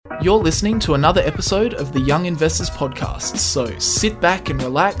You're listening to another episode of the Young Investors Podcast, so sit back and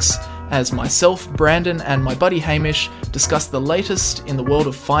relax as myself, Brandon, and my buddy Hamish discuss the latest in the world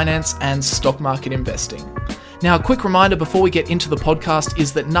of finance and stock market investing. Now, a quick reminder before we get into the podcast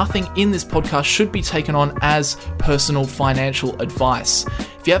is that nothing in this podcast should be taken on as personal financial advice.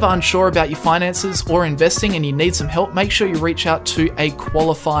 If you're ever unsure about your finances or investing and you need some help, make sure you reach out to a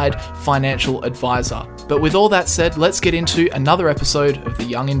qualified financial advisor. But with all that said, let's get into another episode of the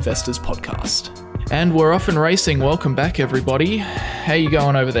Young Investors Podcast. And we're off and racing. Welcome back, everybody. How you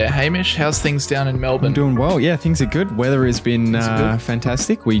going over there, Hamish? How's things down in Melbourne? I'm doing well. Yeah, things are good. Weather has been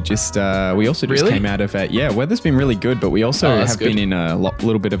fantastic. We also just came out of weather's been really good, but we also have been in a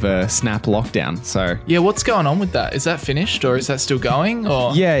little bit of a snap lockdown. So yeah, what's going on with that? Is that finished or is that still going?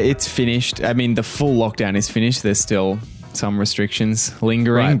 Or yeah, it's finished. I mean, the full lockdown is finished. There's still some restrictions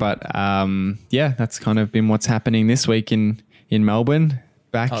lingering, but that's kind of been what's happening this week in Melbourne.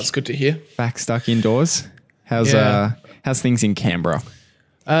 Back. Oh, it's good to hear. Back stuck indoors. How's things in Canberra?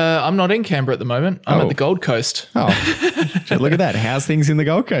 I'm not in Canberra at the moment. I'm at the Gold Coast. Oh, look at that. How's things in the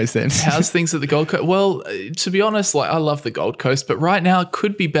Gold Coast then? How's things at the Gold Coast? Well, to be honest, I love the Gold Coast, but right now it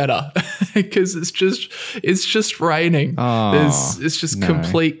could be better because it's just raining. Oh, it's just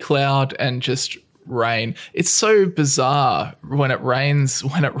complete cloud and just rain. It's so bizarre when it rains.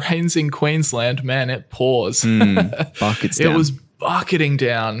 When it rains in Queensland, man, it pours. Buckets down. It was bucketing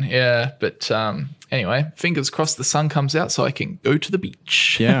down, yeah. But anyway, fingers crossed the sun comes out so I can go to the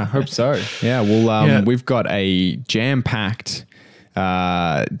beach. Yeah, hope so. Yeah, well, we've got a jam-packed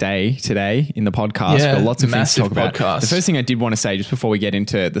day today in the podcast. Yeah, got lots of things to talk about. Podcast. The first thing I did want to say, just before we get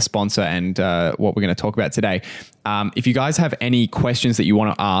into the sponsor and what we're going to talk about today, if you guys have any questions that you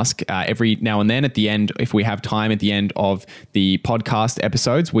want to ask every now and then at the end, if we have time at the end of the podcast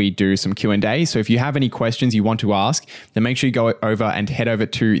episodes, we do some Q&A. So if you have any questions you want to ask, then make sure you go over and head over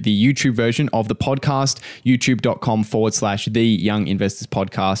to the YouTube version of the podcast, youtube.com/The Young Investors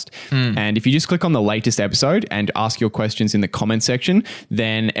Podcast. And if you just click on the latest episode and ask your questions in the comment section,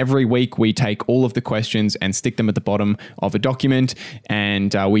 then every week we take all of the questions and stick them at the bottom of a document.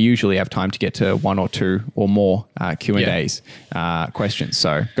 And we usually have time to get to one or two or more Q&As, questions.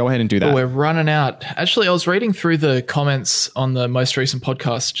 So go ahead and do that. Well, we're running out. Actually, I was reading through the comments on the most recent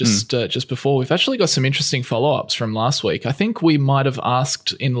podcast just before. We've actually got some interesting follow-ups from last week. I think we might have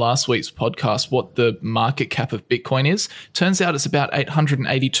asked in last week's podcast what the market cap of Bitcoin is. Turns out it's about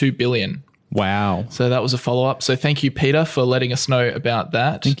 882 billion. Wow. So that was a follow-up. So thank you, Peter, for letting us know about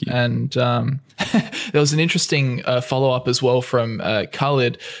that. Thank you. And there was an interesting follow-up as well from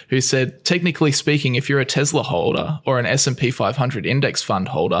Khalid, who said, technically speaking, if you're a Tesla holder or an S&P 500 index fund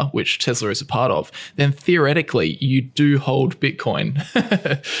holder, which Tesla is a part of, then theoretically you do hold Bitcoin.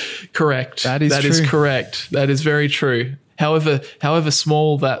 Correct. That is true. Correct. That is very true. However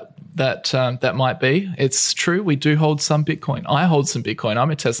small that might be, it's true. We do hold some Bitcoin. I hold some Bitcoin.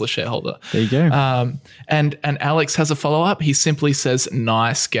 I'm a Tesla shareholder. There you go. And Alex has a follow up. He simply says,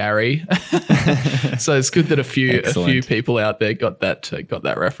 "Nice, Gary." So it's good that a few people out there got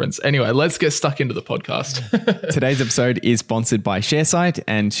that reference. Anyway, let's get stuck into the podcast. Today's episode is sponsored by ShareSite,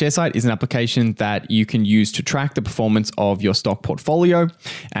 and ShareSite is an application that you can use to track the performance of your stock portfolio,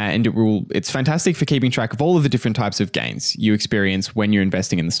 and it's fantastic for keeping track of all of the different types of gains you experience when you're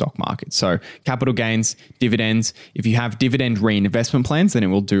investing in the stock market. So capital gains, dividends. If you have dividend reinvestment plans, then it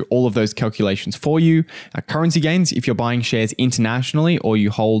will do all of those calculations for you. Currency gains, if you're buying shares internationally or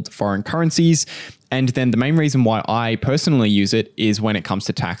you hold foreign currencies. And then the main reason why I personally use it is when it comes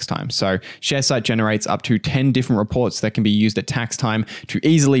to tax time. So ShareSite generates up to 10 different reports that can be used at tax time to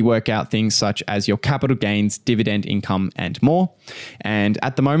easily work out things such as your capital gains, dividend income, and more. And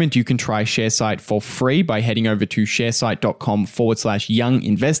at the moment, you can try ShareSite for free by heading over to sharesite.com/young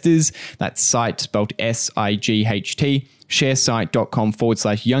investors. That's site spelled SIGHT.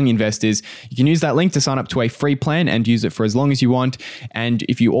 sharesite.com/young investors. You can use that link to sign up to a free plan and use it for as long as you want. And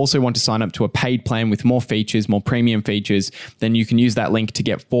if you also want to sign up to a paid plan with more features, more premium features, then you can use that link to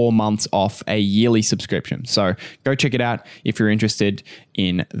get 4 months off a yearly subscription. So go check it out if you're interested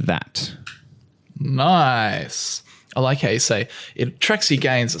in that. Nice. I like how you say it tracks your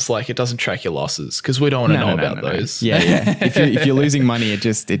gains. It's like it doesn't track your losses because we don't want to know about those. Yeah, yeah. If you're losing money, it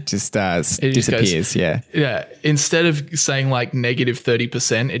just disappears. Yeah. Instead of saying like negative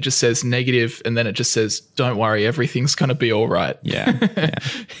 30%, it just says negative, and then it just says, "Don't worry, everything's gonna be all right." Yeah.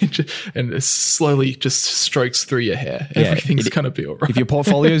 And it slowly just strokes through your hair. Yeah, everything's gonna be all right. If your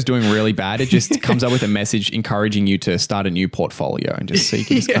portfolio is doing really bad, it just comes up with a message encouraging you to start a new portfolio, and just so you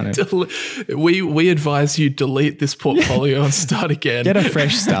can just kind of. We advise you delete this portfolio and start again. Get a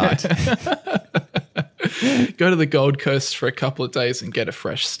fresh start. Go to the Gold Coast for a couple of days and get a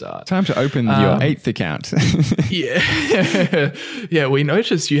fresh start. Time to open your 8th account. Yeah. Yeah, we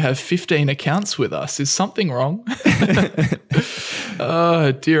noticed you have 15 accounts with us. Is something wrong?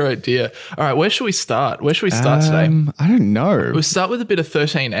 Oh, dear, oh, dear. All right, where should we start? Today? I don't know. We'll start with a bit of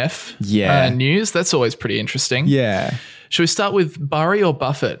 13F news. That's always pretty interesting. Yeah. Should we start with Burry or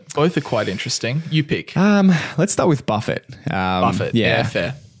Buffett? Both are quite interesting. You pick. Let's start with Buffett. Buffett. Yeah,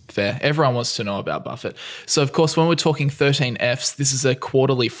 fair. Everyone wants to know about Buffett. So, of course, when we're talking 13Fs, this is a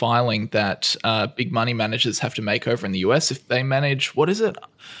quarterly filing that big money managers have to make over in the US if they manage, what is it,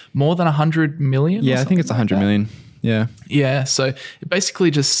 more than 100 million? Yeah, I think it's 100 million. Yeah. Yeah. So it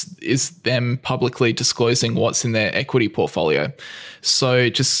basically just is them publicly disclosing what's in their equity portfolio. So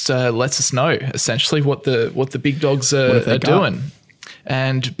just lets us know essentially what the big dogs are doing.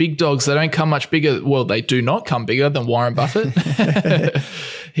 And big dogs, they don't come much bigger. Well, they do not come bigger than Warren Buffett.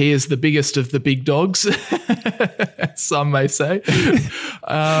 He is the biggest of the big dogs, some may say.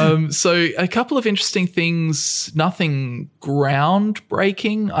 So a couple of interesting things, nothing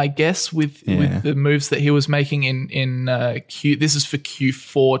groundbreaking, I guess, with the moves that he was making in this is for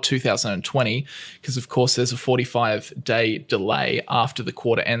Q4 2020, because of course there's a 45-day delay after the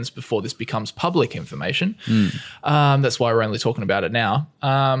quarter ends before this becomes public information. That's why we're only talking about it now.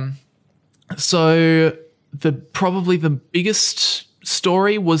 So probably the biggest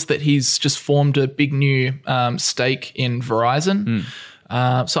story was that he's just formed a big new stake in Verizon.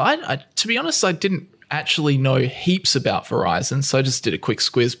 So I, to be honest, I didn't actually know heaps about Verizon, so I just did a quick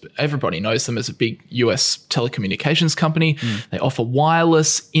squiz. But everybody knows them as a big US telecommunications company. They offer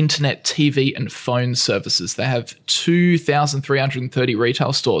wireless, internet, TV, and phone services. They have 2,330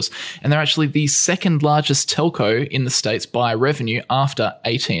 retail stores, and they're actually the second largest telco in the States by revenue after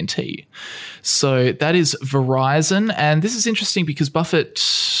AT&T. So that is Verizon. And this is interesting because Buffett,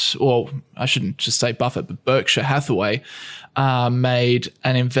 well, I shouldn't just say Buffett, but Berkshire Hathaway made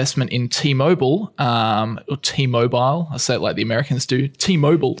an investment in T-Mobile, or T-Mobile, I say it like the Americans do,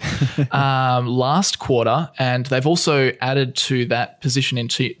 T-Mobile, last quarter. And they've also added to that position in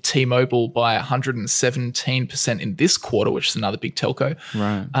T-Mobile by 117% in this quarter, which is another big telco.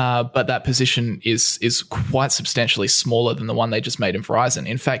 Right. But that position is quite substantially smaller than the one they just made in Verizon.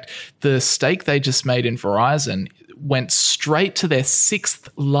 In fact, the stake they just made in Verizon went straight to their 6th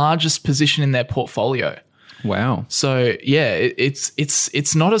largest position in their portfolio. Wow. So yeah,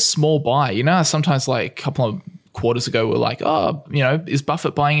 it's not a small buy. You know, sometimes like a couple of quarters ago we're like, oh, you know, is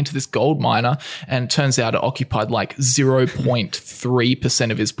Buffett buying into this gold miner? And turns out it occupied like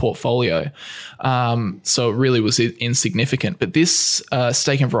 0.3% of his portfolio. So it really was insignificant. But this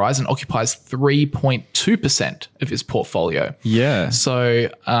stake in Verizon occupies 3.2% of his portfolio. Yeah. So,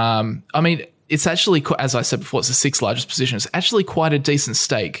 I mean, it's actually, as I said before, it's the 6th largest position. It's actually quite a decent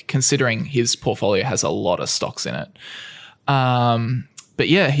stake considering his portfolio has a lot of stocks in it. But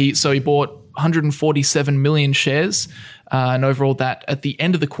yeah, he bought 147 million shares. And overall, that at the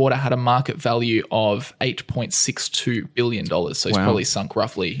end of the quarter had a market value of $8.62 billion. So he's probably sunk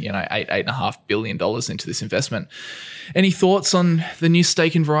roughly, $8.5 billion into this investment. Any thoughts on the new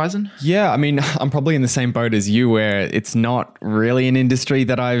stake in Verizon? Yeah, I mean, I'm probably in the same boat as you, where it's not really an industry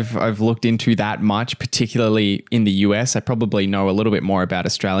that I've looked into that much, particularly in the US. I probably know a little bit more about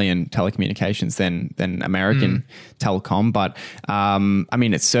Australian telecommunications than American telecom, but I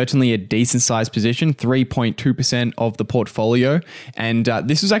mean, it's certainly a decent sized position, 3.2% of the portfolio. And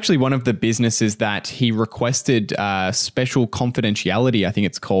this was actually one of the businesses that he requested special confidentiality, I think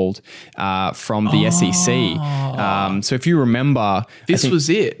it's called, from the SEC. So if you remember, this was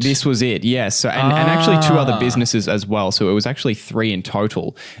it. This was it, yes. So and actually 2 other businesses as well. So it was actually 3 in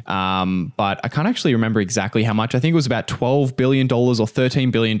total. But I can't actually remember exactly how much. I think it was about $12 billion or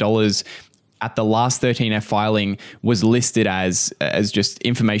 $13 billion at the last 13F filing was listed as just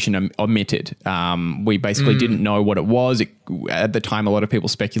information omitted. We basically didn't know what it was. At the time, a lot of people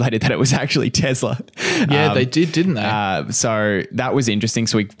speculated that it was actually Tesla. Yeah, they did, didn't they? So that was interesting.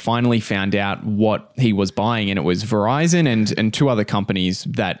 So we finally found out what he was buying, and it was Verizon and 2 other companies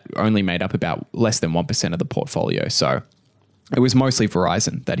that only made up about less than 1% of the portfolio. So it was mostly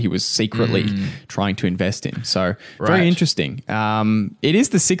Verizon that he was secretly trying to invest in. So very interesting. It is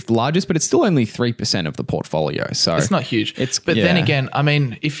the 6th largest, but it's still only 3% of the portfolio. So it's not huge. Then again, I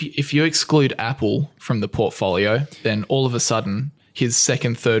mean, if you exclude Apple from the portfolio, then all of a sudden his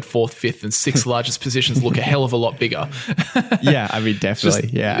 2nd, 3rd, 4th, 5th, and 6th largest positions look a hell of a lot bigger. Yeah, I mean, definitely.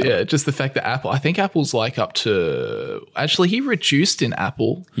 Just the fact that I think Apple's like up to, actually he reduced in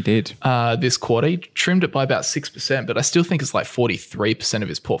Apple. He did. This quarter. He trimmed it by about 6%, but I still think it's like 43% of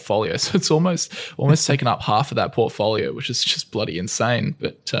his portfolio. So it's almost taken up half of that portfolio, which is just bloody insane.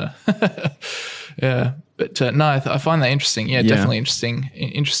 But Yeah. But no, I find that interesting. Yeah, definitely interesting.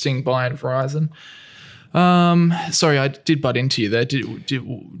 Interesting buy in Verizon. Sorry, I did butt into you there. Do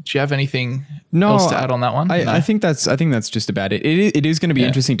you have anything else to add on that one? No? I think that's just about it. It is going to be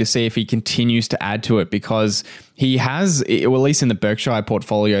interesting to see if he continues to add to it, because he has, or at least in the Berkshire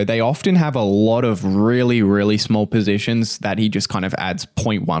portfolio, they often have a lot of really, really small positions that he just kind of adds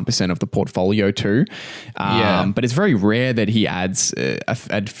 0.1% of the portfolio to. But it's very rare that he adds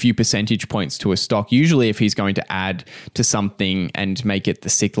a few percentage points to a stock. Usually if he's going to add to something and make it the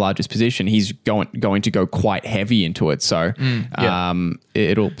sixth largest position, he's going to go quite heavy into it. So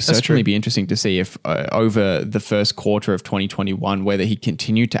it'll certainly be interesting to see if over the first quarter of 2021, whether he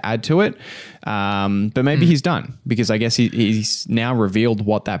continued to add to it. But maybe he's done, because I guess he's now revealed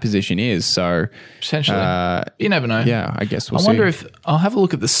what that position is. So potentially, you never know. Yeah, I guess we'll see. I wonder if I'll have a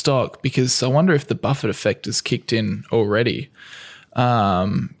look at the stock, because I wonder if the Buffett effect has kicked in already.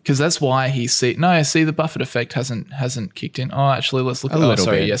 Because that's why the Buffett effect hasn't kicked in. Oh, actually, let's look at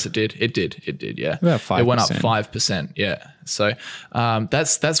bit. Yes, it did. It did. Yeah. About 5%. It went up 5%. Yeah. So,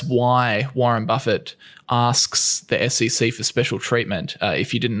 that's why Warren Buffett asks the SEC for special treatment.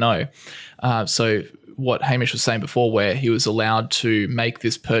 If you didn't know. So what Hamish was saying before, where he was allowed to make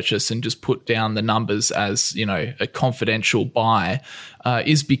this purchase and just put down the numbers as, a confidential buy,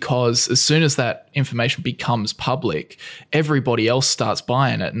 is because as soon as that information becomes public, everybody else starts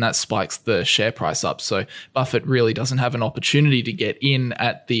buying it, and that spikes the share price up. So Buffett really doesn't have an opportunity to get in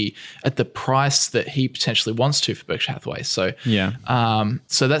at the price that he potentially wants to for Berkshire Hathaway. So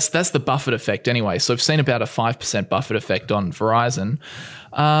so that's the Buffett effect anyway. So I've seen about a 5% Buffett effect on Verizon.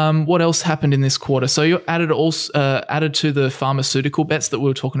 What else happened in this quarter? So you added to the pharmaceutical bets that we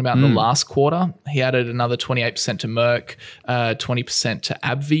were talking about in the last quarter. He added another 28% to Merck, 20% to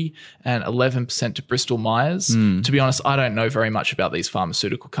AbbVie, and 11% to Bristol Myers. To be honest, I don't know very much about these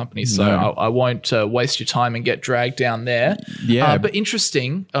pharmaceutical companies, so I won't waste your time and get dragged down there. Yeah, but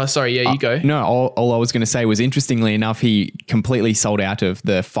interesting. You go. No, all I was going to say was, interestingly enough, he completely sold out of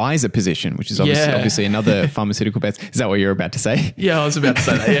the Pfizer position, which is obviously another pharmaceutical bet. Is that what you're about to say? Yeah, I was about to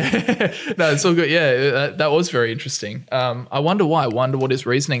say that. Yeah, no, it's all good. Yeah, that was very interesting. I wonder why. I wonder what his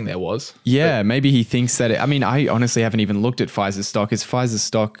reasoning there was. Yeah, maybe he thinks that. I honestly haven't even looked at Pfizer's stock. Is Pfizer's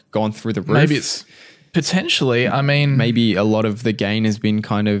stock gone through the roof? Maybe it's potentially. Maybe a lot of the gain has been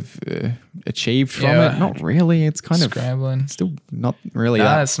kind of achieved from it. Not really. It's kind scrambling. Still not really.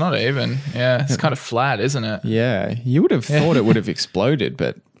 Nah, it's not even. Yeah, it's kind of flat, isn't it? Yeah, you would have thought it would have exploded,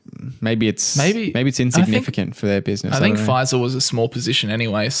 but maybe it's insignificant for their business. I think Pfizer was a small position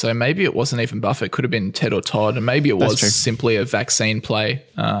anyway, so maybe it wasn't even Buffett. It could have been Ted or Todd, and maybe it was simply a vaccine play.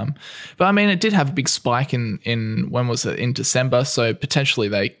 But it did have a big spike in when was it, in December, so potentially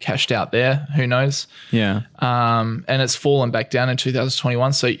they cashed out there. Who knows? Yeah. And it's fallen back down in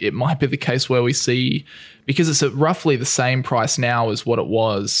 2021, so it might be the case where we see, because it's at roughly the same price now as what it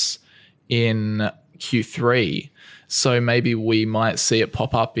was in Q3. So maybe we might see it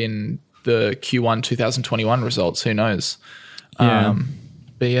pop up in the Q1 2021 results. Who knows?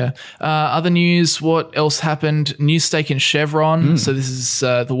 Yeah. Other news. What else happened? New stake in Chevron. So this is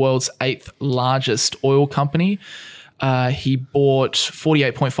the world's 8th largest oil company. He bought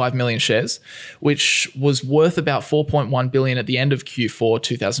 48.5 million shares, which was worth about 4.1 billion at the end of Q4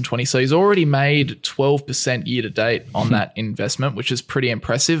 2020. So he's already made 12% year to date on that investment, which is pretty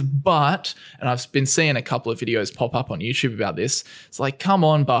impressive. But, and I've been seeing a couple of videos pop up on YouTube about this. It's like, come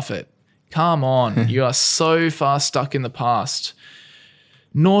on, Buffett, come on. You are so far stuck in the past.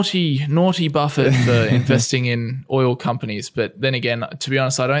 Naughty Buffett for investing in oil companies. But then again, to be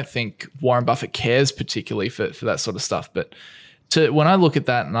honest, I don't think Warren Buffett cares particularly for that sort of stuff. But when I look at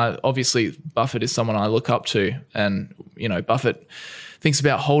that, and obviously Buffett is someone I look up to, and Buffett thinks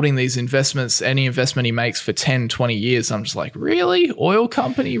about holding these investments, any investment he makes for 10, 20 years. I'm just like, really? Oil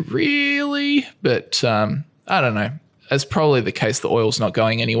company? Really? But I don't know. It's probably the case that oil's not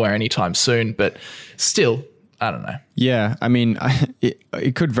going anywhere anytime soon, but still, I don't know. Yeah,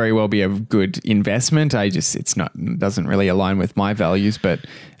 it could very well be a good investment. Doesn't really align with my values, but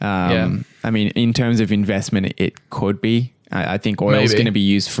in terms of investment, it could be. I think oil is going to be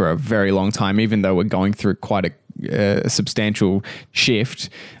used for a very long time, even though we're going through quite a substantial shift.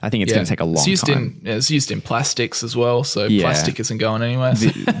 I think it's going to take a long time. It's used in plastics as well, so plastic isn't going anywhere.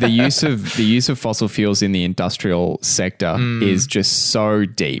 The use of fossil fuels in the industrial sector is just so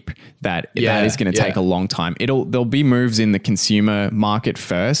deep that is going to take a long time. There'll be moves in the consumer market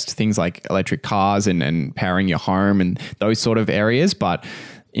first, things like electric cars and powering your home and those sort of areas, but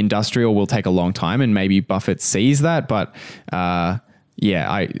industrial will take a long time, and maybe Buffett sees that, but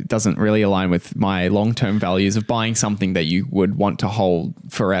Yeah, it doesn't really align with my long-term values of buying something that you would want to hold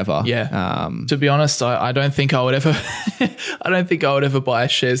forever. Yeah. To be honest, I don't think I would ever. I don't think I would ever buy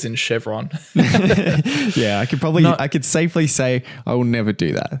shares in Chevron. Yeah, I could safely say I will never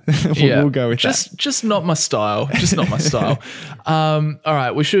do that. We'll go with that. Just not my style. Just not my style. All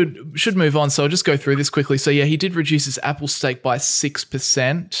right, we should move on. So I'll just go through this quickly. So yeah, he did reduce his Apple stake by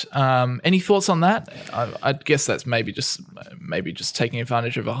 6%. Any thoughts on that? I guess that's maybe just taking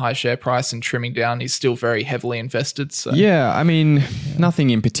advantage of a high share price and trimming down. He's still very heavily invested. So yeah, I mean,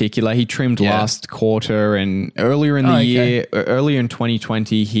 nothing in particular. He trimmed last quarter and earlier in the year, earlier in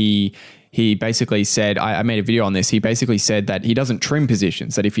 2020, he basically said, I made a video on this. He basically said that he doesn't trim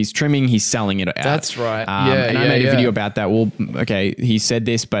positions, that if he's trimming, he's selling it out. That's right. I made a video about that. Well, okay, he said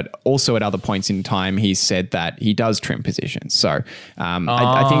this, but also at other points in time, he said that he does trim positions. So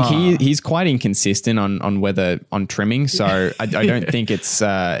I think he's quite inconsistent on trimming. So I don't think it's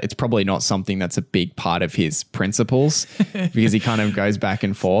probably not something that's a big part of his principles because he kind of goes back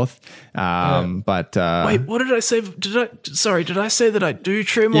and forth. But wait, what did I say? Did I say that I do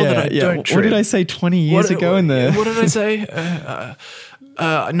trim or that I don't? What did I say 20 years ago in the... What did I say?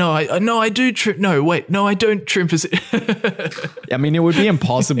 No, I do trim. No, wait, no, I don't trim. I mean, it would be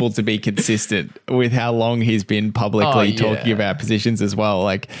impossible to be consistent with how long he's been publicly talking about positions as well.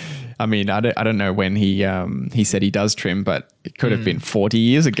 Like, I mean, I don't know when he said he does trim, but it could have been 40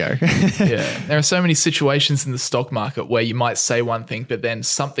 years ago. Yeah, there are so many situations in the stock market where you might say one thing, but then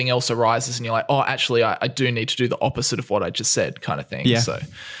something else arises and you're like, oh, actually, I do need to do the opposite of what I just said, kind of thing. Yeah. So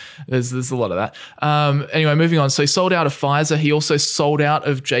there's a lot of that. Anyway, moving on. So he sold out of Pfizer. He also sold out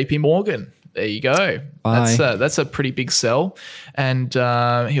of JP Morgan. There you go. That's a pretty big sell. And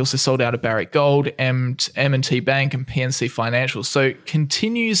he also sold out of Barrick Gold, M&T Bank, and PNC Financial. So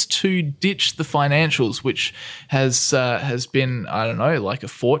continues to ditch the financials, which has been, I don't know, like a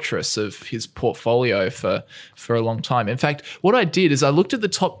fortress of his portfolio for a long time. In fact, what I did is I looked at the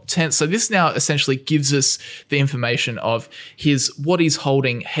top 10. So this now essentially gives us the information of what he's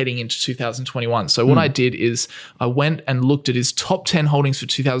holding heading into 2021. So what I did is I went and looked at his top 10 holdings for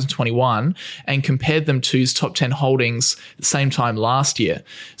 2021 and compared them to his top 10 holdings the same time last year.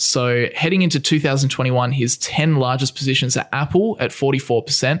 So heading into 2021, his 10 largest positions are Apple at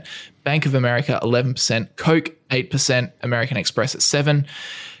 44%, Bank of America 11%, Coke 8%, American Express at 7%,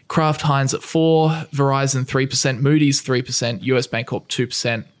 Kraft Heinz at 4%, Verizon 3%, Moody's 3%, US Bancorp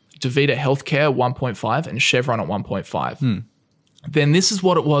 2%, DaVita Healthcare 1.5%, and Chevron at 1.5%. Then this is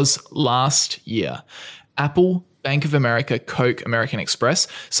what it was last year. Apple, Bank of America, Coke, American Express.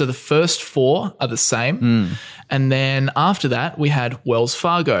 So the first four are the same. And then after that, we had Wells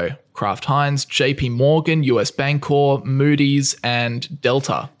Fargo, Kraft Heinz, JP Morgan, US Bancorp, Moody's, and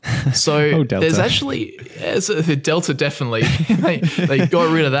Delta. So Delta. There's actually, Delta definitely, they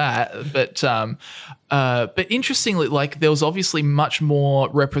got rid of that. But interestingly, like there was obviously much more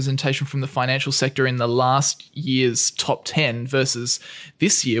representation from the financial sector in the last year's top 10 versus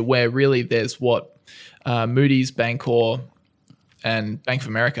this year, where really there's Moody's, Bancorp, and Bank of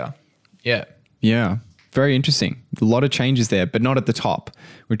America. Yeah. Yeah. Very interesting. A lot of changes there, but not at the top,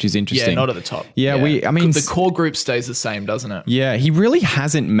 which is interesting. Yeah, not at the top. Yeah. The core group stays the same, doesn't it? Yeah. He really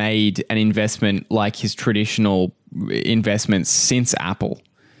hasn't made an investment like his traditional investments since Apple.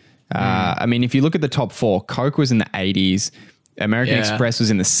 I mean, if you look at the top four, Coke was in the 80s. American Express was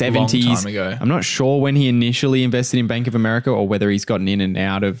in the 70s. Long time ago. I'm not sure when he initially invested in Bank of America or whether he's gotten in and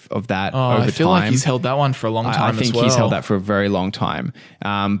out of that over time. I feel like he's held that one for a long time as well. I think he's held that for a very long time.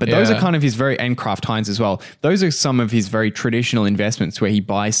 But those are kind of his and Kraft Heinz as well. Those are some of his very traditional investments where he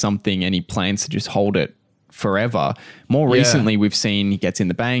buys something and he plans to just hold it forever. More recently, we've seen he gets in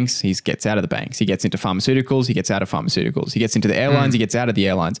the banks, he gets out of the banks. He gets into pharmaceuticals, he gets out of pharmaceuticals. He gets into the airlines, he gets out of the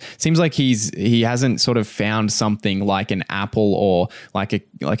airlines. Seems like he hasn't sort of found something like an Apple or like a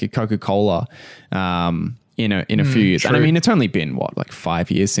Coca-Cola in a few years. True. And I mean, it's only been like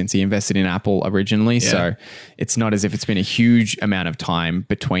 5 years since he invested in Apple originally. Yeah. So it's not as if it's been a huge amount of time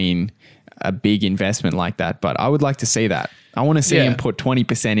between a big investment like that. But I would like to see that. I want to see him put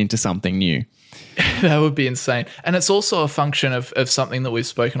 20% into something new. That would be insane. And it's also a function of something that we've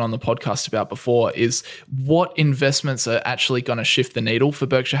spoken on the podcast about before is what investments are actually going to shift the needle for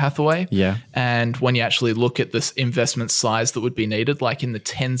Berkshire Hathaway. Yeah. And when you actually look at this investment size that would be needed, like in the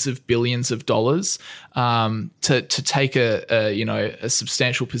tens of billions of dollars, to take a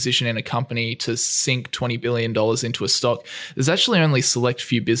substantial position in a company, to sink $20 billion into a stock, there's actually only select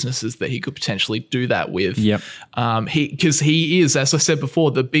few businesses that he could potentially do that with. Yep. Because he is, as I said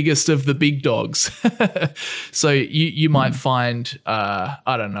before, the biggest of the big dogs. So you might find,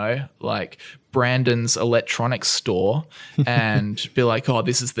 I don't know, like Brandon's electronics store and be like, oh,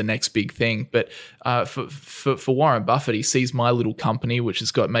 this is the next big thing. But for Warren Buffett, he sees my little company, which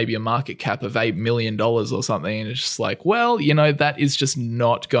has got maybe a market cap of $8 million or something. And it's just like, well, that is just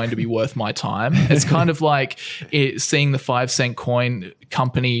not going to be worth my time. It's kind of like seeing the 5-cent coin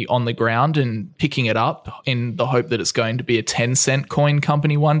company on the ground and picking it up in the hope that it's going to be a 10-cent coin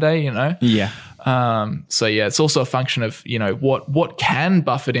company one day, Yeah. So yeah, it's also a function of, what can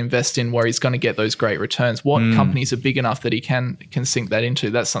Buffett invest in where he's going to get those great returns? What companies are big enough that he can sink that into?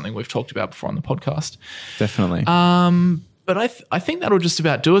 That's something we've talked about before on the podcast. Definitely. But I think that'll just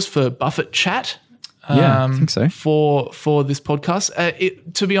about do us for Buffett chat. Yeah, I think so. For this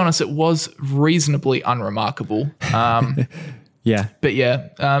podcast. To be honest, it was reasonably unremarkable. Yeah. But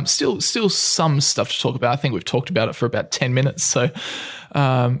yeah, still some stuff to talk about. I think we've talked about it for about 10 minutes. So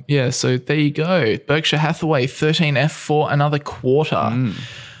so there you go. Berkshire Hathaway 13F for another quarter.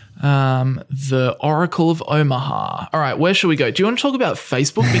 The Oracle of Omaha. All right, where should we go? Do you want to talk about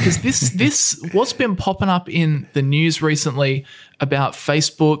Facebook? Because this what's been popping up in the news recently about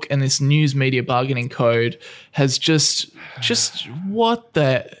Facebook and this news media bargaining code has just what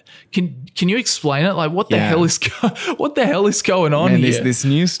the can you explain it? Like what the hell is going on here? This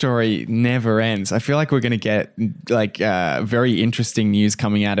news story never ends. I feel like we're going to get very interesting news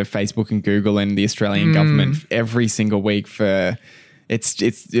coming out of Facebook and Google and the Australian government every single week for. It's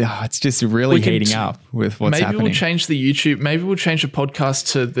just really heating up with what's happening. Maybe we'll change the YouTube. Maybe we'll change the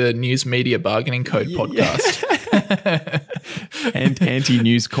podcast to the News Media Bargaining Code podcast. And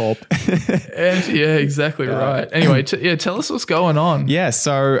Anti-News Corp. Yeah, exactly right. Anyway, tell us what's going on. Yeah,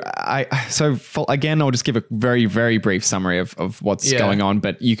 again, I'll just give a very, very brief summary of what's going on,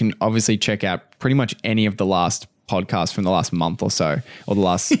 but you can obviously check out pretty much any of the last podcast from the last month or so, or the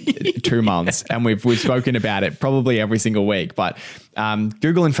last 2 months, and we've spoken about it probably every single week. But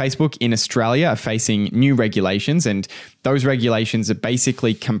Google and Facebook in Australia are facing new regulations, and those regulations are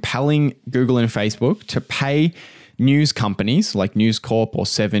basically compelling Google and Facebook to pay news companies like News Corp or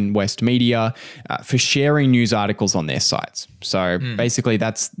Seven West Media for sharing news articles on their sites. So basically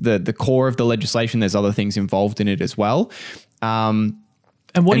that's the core of the legislation. There's other things involved in it as well.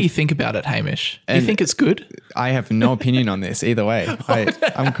 And what do you think about it, Hamish? Do you think it's good? I have no opinion on this either way.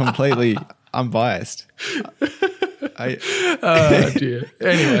 I'm completely unbiased. Oh, dear.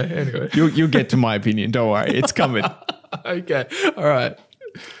 Anyway. You'll get to my opinion. Don't worry. It's coming. Okay. All right.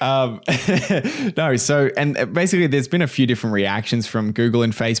 No, so, and basically there's been a few different reactions from Google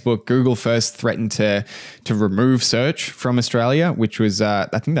and Facebook. Google first threatened to remove search from Australia, which was, I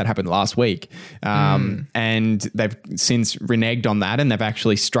think that happened last week. And they've since reneged on that, and they've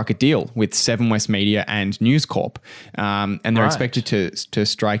actually struck a deal with Seven West Media and News Corp. And they're expected to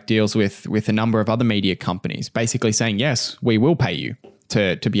strike deals with a number of other media companies, basically saying, yes, we will pay you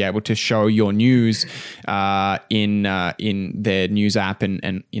to be able to show your news in their news app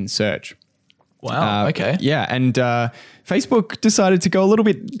and in search. Wow. Okay. Yeah, and Facebook decided to go a little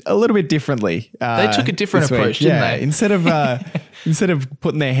bit differently. They took a different approach, didn't they? Instead of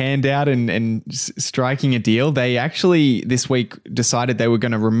putting their hand out and striking a deal, they actually this week decided they were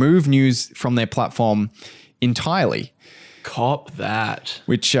going to remove news from their platform entirely. Cop that.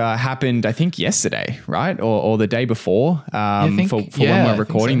 Which happened, I think, yesterday, right? Or the day before when we're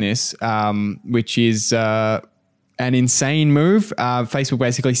recording this, which is an insane move. Facebook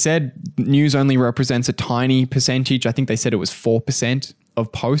basically said news only represents a tiny percentage. I think they said it was 4%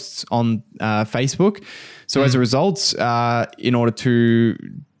 of posts on Facebook. So as a result, in order to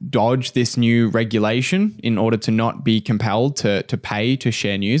dodge this new regulation, in order to not be compelled to pay to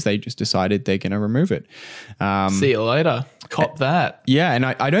share news, they just decided they're going to remove it. See you later. Cop that. Yeah, and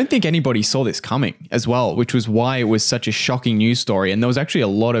I don't think anybody saw this coming as well, which was why it was such a shocking news story. And there was actually a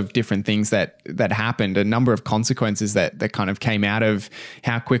lot of different things that happened, a number of consequences that kind of came out of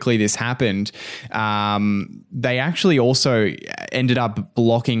how quickly this happened. They actually also ended up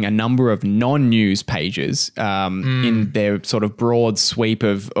blocking a number of non-news pages in their sort of broad sweep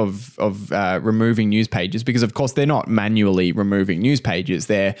of removing news pages, because of course they're not manually removing news pages.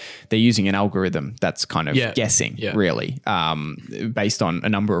 They're using an algorithm that's kind of guessing really. Based on a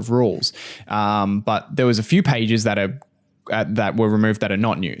number of rules. But there was a few pages that were removed that are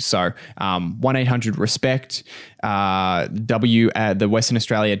not news. So 1-800-RESPECT, the Western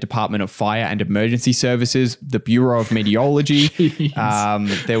Australia Department of Fire and Emergency Services, the Bureau of Meteorology.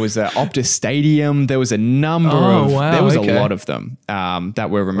 There was Optus Stadium. There was a number a lot of them that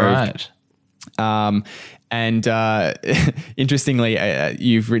were removed. Right. And interestingly,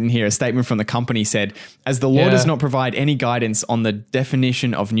 you've written here a statement from the company said, as the law does not provide any guidance on the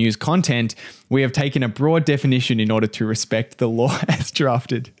definition of news content, we have taken a broad definition in order to respect the law as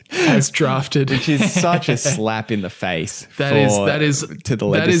drafted. Which is such a slap in the face. That is to the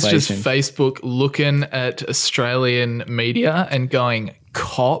legislation. That is just Facebook looking at Australian media and going,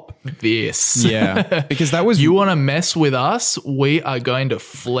 cop this. Yeah, because that was... You want to mess with us? We are going to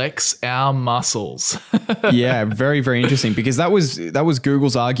flex our muscles. Yeah, very, very interesting, because that was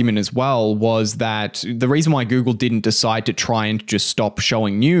Google's argument as well, was that the reason why Google didn't decide to try and just stop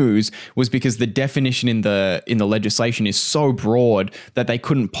showing news was because the definition in the legislation is so broad that they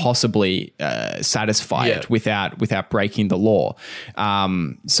couldn't possibly satisfy it without breaking the law.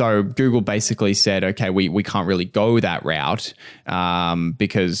 So Google basically said, okay, we can't really go that route,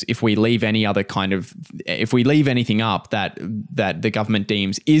 because if we leave anything up that the government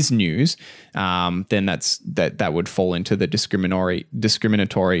deems is news, then that would fall into the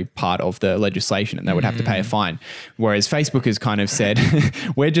discriminatory part of the legislation, and they would have to pay a fine. Whereas Facebook has kind of said,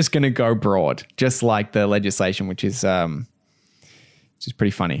 we're just going to go broad, just like the legislation, which is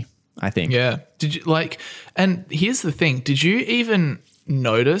pretty funny, I think. Yeah. Did you and here's the thing, did you even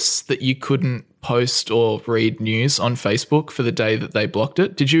notice that you couldn't post or read news on Facebook for the day that they blocked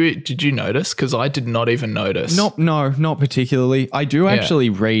it? Did you notice? Because I did not even notice. No, not particularly. I do actually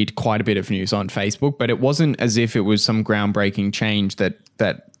read quite a bit of news on Facebook, but it wasn't as if it was some groundbreaking change that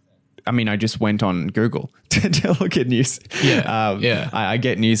I mean, I just went on Google to look at news. I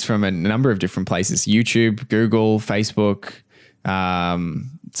get news from a number of different places: YouTube, Google, Facebook.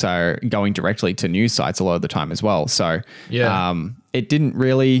 So going directly to news sites a lot of the time as well. So it didn't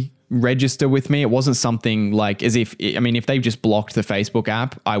really register with me. It wasn't something like as if, I mean, if they just blocked the Facebook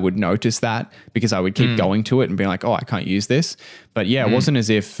app, I would notice that because I would keep going to it and being like, oh, I can't use this. But yeah, it wasn't as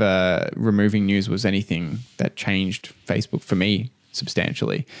if removing news was anything that changed Facebook for me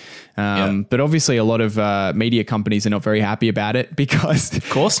substantially. But obviously a lot of media companies are not very happy about it because of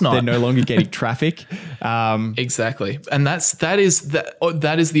course not. They're no longer getting traffic. Exactly. And that is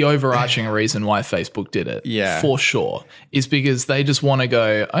the overarching reason why Facebook did it. Yeah. For sure. Is because they just want to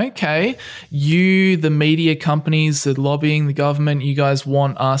go, okay, you, the media companies are lobbying the government, you guys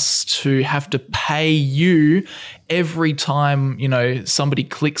want us to have to pay you every time, somebody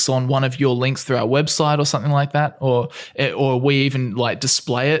clicks on one of your links through our website or something like that, or we even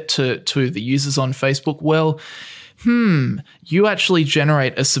display it to the users on Facebook. Well, you actually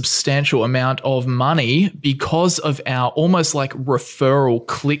generate a substantial amount of money because of our almost like referral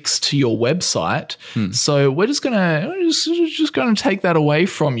clicks to your website. So we're just gonna take that away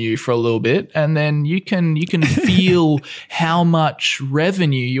from you for a little bit, and then you can feel how much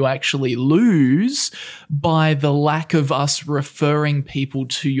revenue you actually lose by the lack of us referring people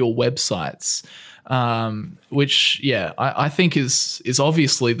to your websites. Which I think is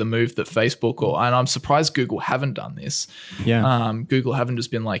obviously the move that Facebook and I'm surprised Google haven't done this. Google haven't just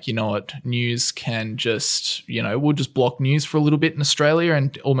been like, you know what, news can just, we'll just block news for a little bit in Australia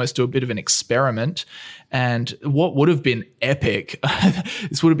and almost do a bit of an experiment. And what would have been epic,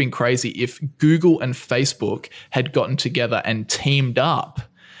 this would have been crazy if Google and Facebook had gotten together and teamed up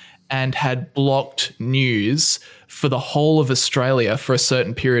and had blocked news for the whole of Australia for a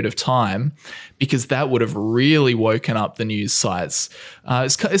certain period of time, because that would have really woken up the news sites.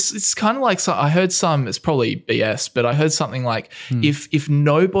 It's kind of like, so I heard it's probably BS, but I heard something like if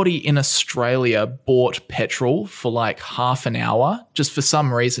nobody in Australia bought petrol for like half an hour, just for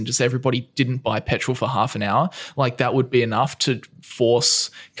some reason, just everybody didn't buy petrol for half an hour, like that would be enough to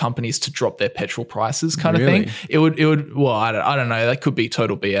force companies to drop their petrol prices kind of thing. It would, well, I don't know. That could be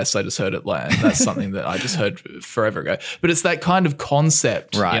total BS. I just heard it that's something that I just heard forever ago. But it's that kind of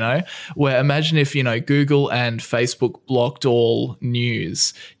concept, right, where imagine if, Google and Facebook blocked all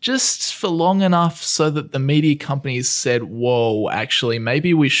news just for long enough so that the media companies said, whoa, actually,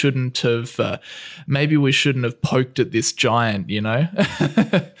 maybe we shouldn't have poked at this giant,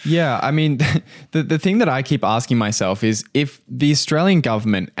 Yeah. I mean, the thing that I keep asking myself is if the Australian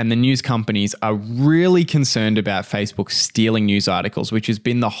government and the news companies are really concerned about Facebook stealing news articles, which has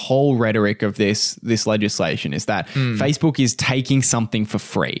been the whole rhetoric of this legislation, is that Facebook is taking something for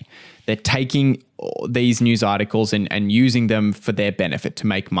free. They're taking these news articles and using them for their benefit to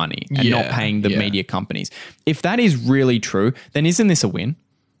make money and not paying the media companies. If that is really true, then isn't this a win?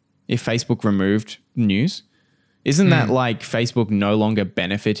 If Facebook removed news, isn't that like Facebook no longer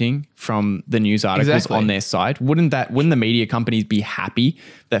benefiting from the news articles on their site? Wouldn't the media companies be happy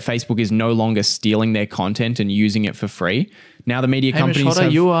that Facebook is no longer stealing their content and using it for free? Now the media companies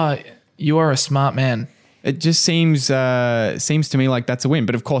you are a smart man. It just seems to me like that's a win.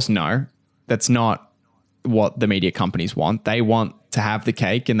 But of course, no, that's not what the media companies want. They want to have the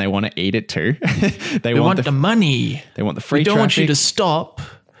cake and they want to eat it too. They want the money. They want the free We don't want you traffic. to stop.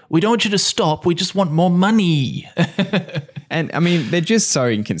 We don't want you to stop. We just want more money. And I mean, they're just so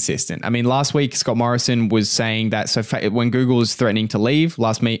inconsistent. I mean, last week, Scott Morrison was saying that when Google was threatening to leave,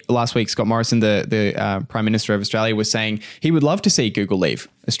 last week, Scott Morrison, the Prime Minister of Australia, was saying he would love to see Google leave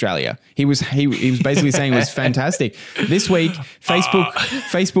Australia. He was basically saying it was fantastic. This week,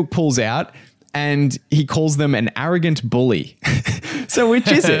 Facebook pulls out and he calls them an arrogant bully. So which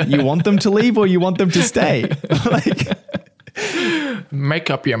is it? You want them to leave or you want them to stay? Make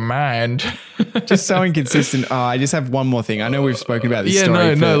up your mind. Just so inconsistent. Oh, I just have one more thing. I know we've spoken about this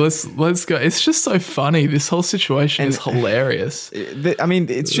story. Let's go. It's just so funny. This whole situation is hilarious. I mean,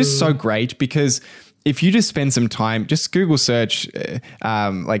 it's just so great because if you just spend some time, just Google search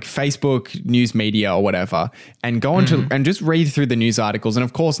like Facebook news media or whatever, and go into and just read through the news articles. And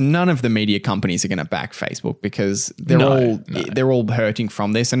of course, none of the media companies are going to back Facebook because they're all hurting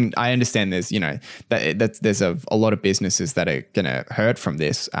from this. And I understand there's there's a lot of businesses that are going to hurt from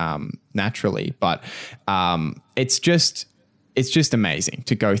this naturally, but it's just amazing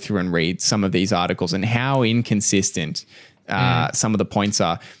to go through and read some of these articles and how inconsistent some of the points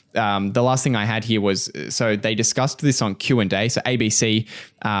are. The last thing I had here was, so they discussed this on Q&A. So ABC,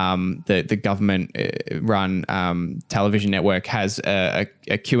 the government run television network, has a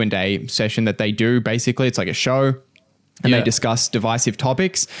Q&A session that they do. Basically, it's like a show. And they discuss divisive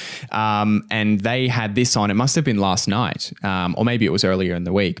topics. And they had this on, it must have been last night, or maybe it was earlier in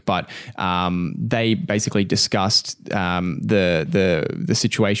the week, but they basically discussed the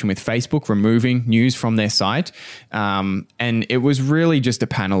situation with Facebook removing news from their site. And it was really just a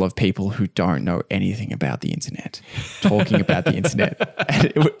panel of people who don't know anything about the internet, talking about the internet.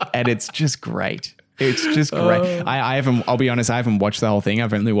 And it's just great. It's just great. I'll be honest, I haven't watched the whole thing.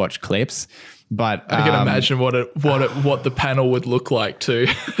 I've only watched clips. But I can imagine what the panel would look like too.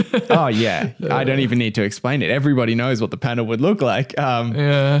 Oh yeah, I don't even need to explain it. Everybody knows what the panel would look like.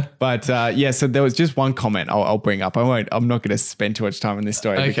 But so there was just one comment I'll bring up. I'm not going to spend too much time on this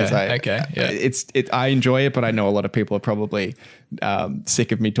story because I enjoy it, but I know a lot of people are probably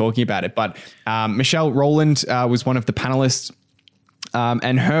sick of me talking about it. But Michelle Rowland was one of the panelists.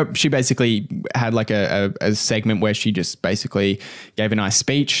 And she basically had like a segment where she just basically gave a nice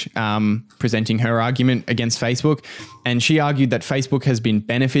speech presenting her argument against Facebook. And she argued that Facebook has been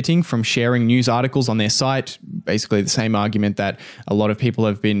benefiting from sharing news articles on their site, basically the same argument that a lot of people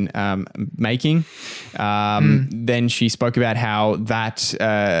have been making. Then she spoke about how that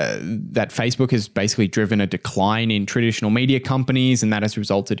Facebook has basically driven a decline in traditional media companies, and that has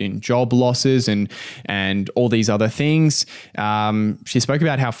resulted in job losses and all these other things. She spoke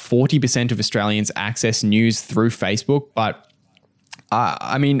about how 40% of Australians access news through Facebook, but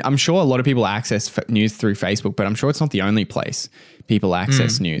I mean, I'm sure a lot of people access news through Facebook, but I'm sure it's not the only place people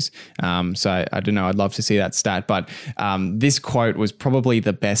access news. So I don't know. I'd love to see that stat. But this quote was probably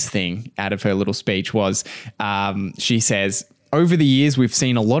the best thing out of her little speech was she says, "Over the years, we've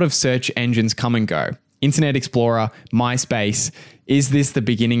seen a lot of search engines come and go. Internet Explorer, MySpace. Is this the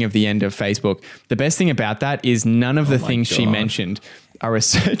beginning of the end of Facebook?" The best thing about that is none of the things she mentioned are a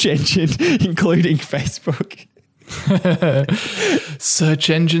search engine, including Facebook. Search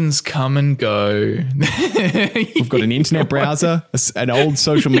engines come and go. We've got an internet browser, an old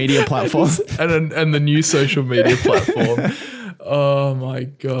social media platform. and the new social media platform. Oh my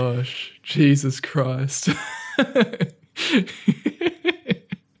gosh. Jesus Christ.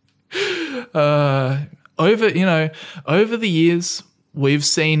 Over the years, we've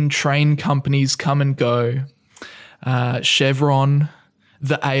seen train companies come and go. Chevron,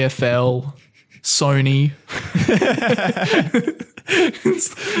 the AFL, Sony.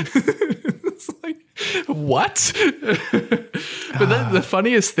 It's like, what? But the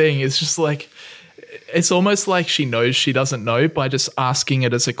funniest thing is just like, it's almost like she knows she doesn't know by just asking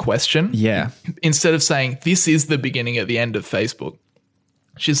it as a question. Yeah. Instead of saying, this is the beginning at the end of Facebook.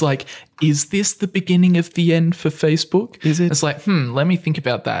 She's like, is this the beginning of the end for Facebook? Is it? It's like, let me think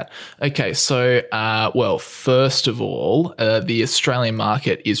about that. Okay, so, well, first of all, the Australian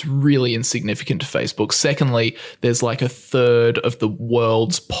market is really insignificant to Facebook. Secondly, there's like a third of the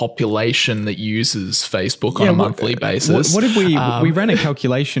world's population that uses Facebook on a monthly basis. What did we ran a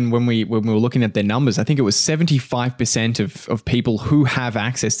calculation when we were looking at their numbers. I think it was 75% of people who have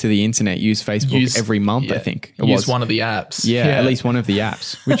access to the internet use Facebook every month, I think. Use one of the apps. Yeah, at least one of the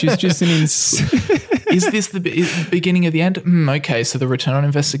apps. Which is just an Is this the beginning of the end? Okay, so the return on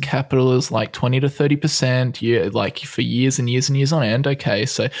invested capital is like 20 to 30%, like for years and years and years on end. Okay,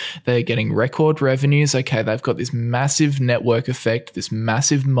 so they're getting record revenues. Okay, they've got this massive network effect, this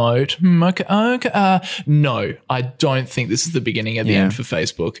massive moat. Okay. No, I don't think this is the beginning of the end for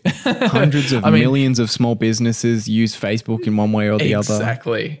Facebook. Hundreds of millions of small businesses use Facebook in one way or the other.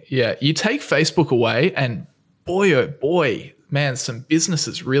 Exactly. Yeah, you take Facebook away and boy, oh boy, man, some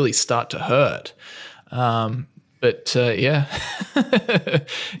businesses really start to hurt.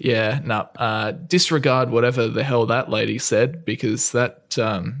 Disregard whatever the hell that lady said, because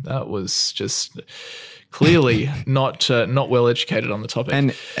that was just clearly not well educated on the topic.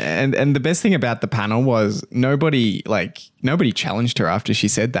 And the best thing about the panel was nobody challenged her after she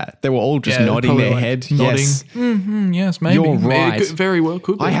said that. They were all just nodding their head. Nodding. Yes, yes, maybe. You're right. Very well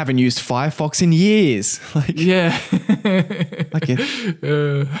could be. I haven't used Firefox in years.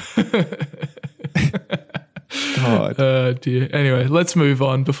 God. Oh dear. Anyway, let's move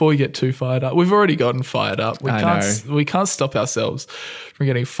on before we get too fired up. We've already gotten fired up. We can't stop ourselves from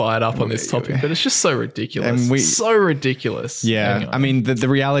getting fired up on this topic, but it's just so ridiculous. So ridiculous. Yeah. Anyway. I mean, the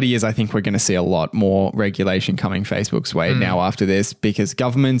reality is I think we're going to see a lot more regulation coming Facebook's way now after this, because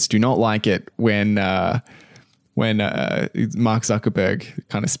governments do not like it when Mark Zuckerberg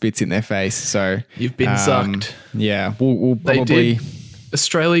kind of spits in their face. So you've been zucked. Yeah. We'll probably... They did.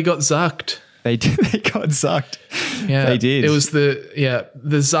 Australia got zucked. They got zucked. Yeah, they did. It was the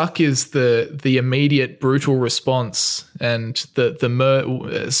zuck is the immediate brutal response, and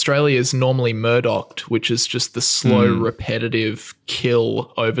Australia is normally Murdocked, which is just the slow, repetitive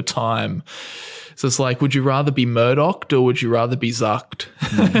kill over time. So it's like, would you rather be Murdocked or would you rather be zucked?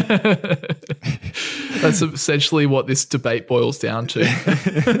 That's essentially what this debate boils down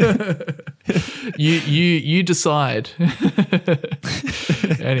to. You decide.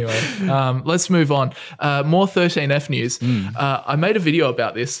 Anyway, let's move on. More 13F news. I made a video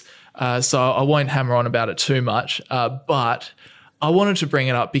about this, so I won't hammer on about it too much, but I wanted to bring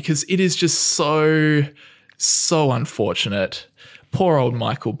it up because it is just so unfortunate. Poor old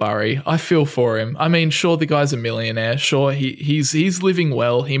Michael Burry. I feel for him. I mean, sure, the guy's a millionaire. Sure, he's living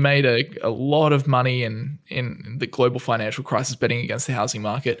well. He made a lot of money in the global financial crisis betting against the housing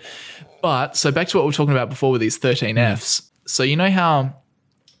market. But so back to what we were talking about before with these 13Fs. So you know how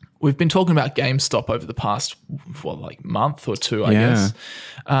we've been talking about GameStop over the past month or two, I guess.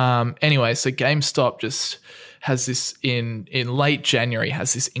 Anyway, so GameStop just has this in late January,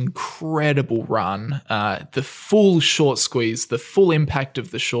 has this incredible run. The full short squeeze, the full impact of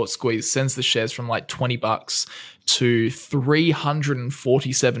the short squeeze sends the shares from like $20 to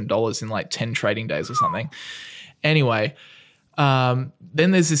 $347 in like 10 trading days or something. Anyway,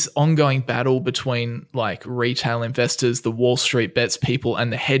 then there's this ongoing battle between like retail investors, the Wall Street bets people,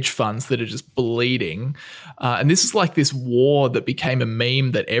 and the hedge funds that are just bleeding. And this is like this war that became a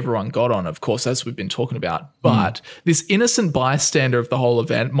meme that everyone got on, of course, as we've been talking about. But this innocent bystander of the whole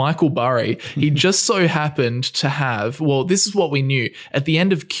event, Michael Burry, he just so happened to have, well, this is what we knew. At the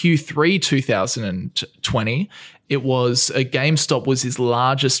end of Q3 2020, it was GameStop was his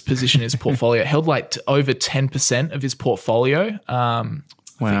largest position in his portfolio. It held like over 10% of his portfolio.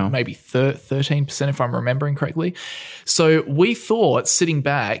 I think maybe 13% if I'm remembering correctly. So we thought, sitting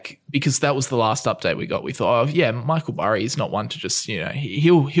back, because that was the last update we got, we thought, oh yeah, Michael Burry is not one to just,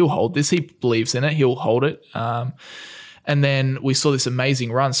 he'll hold this. He believes in it. He'll hold it. And then we saw this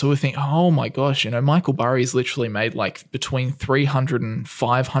amazing run. So we think, oh my gosh, Michael Burry's literally made like between $300 and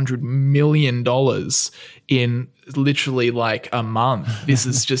 $500 million in literally like a month. This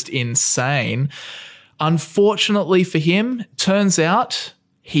is just insane. Unfortunately for him, turns out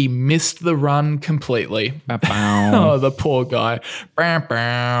he missed the run completely. Oh, the poor guy.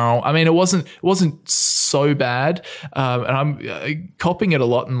 I mean, it wasn't so bad. And I'm copping it a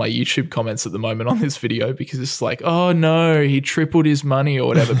lot in my YouTube comments at the moment on this video, because it's like, oh no, he tripled his money or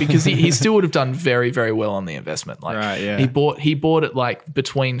whatever, because he still would have done very, very well on the investment. Like, right, yeah. He bought it like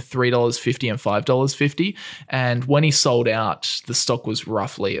between $3.50 and $5.50. And when he sold out, the stock was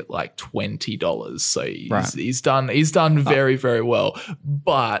roughly at like $20. So he's done very, very well.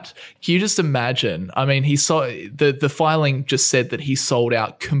 But can you just imagine? I mean, he saw the filing just said that he sold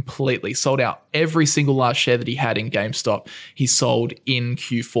out completely, sold out every single last share that he had in GameStop. He sold in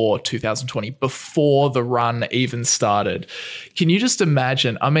Q4 2020 before the run even started. Can you just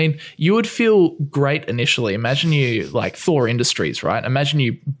imagine? I mean, you would feel great initially. Imagine you like Thor Industries, right? Imagine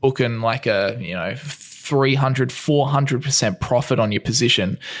you booking like a, 300-400% profit on your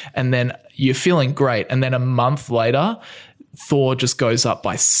position, and then you're feeling great. And then a month later, Thor just goes up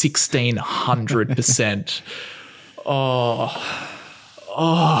by 1,600%.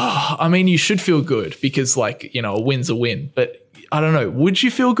 I mean, you should feel good because, like, you know, a win's a win. But I don't know. Would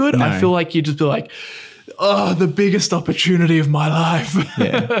you feel good? No. I feel like you'd just be like, oh, the biggest opportunity of my life.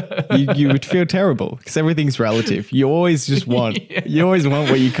 Yeah, you would feel terrible because everything's relative. You always just want, you always want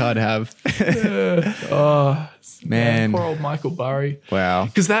what you can't have. Oh, man, poor old Michael Burry. Wow.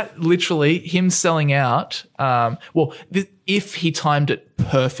 Because that literally, him selling out, if he timed it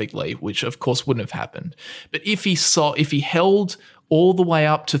perfectly, which of course wouldn't have happened, but if he held all the way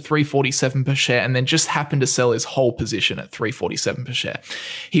up to 347 per share and then just happened to sell his whole position at 347 per share,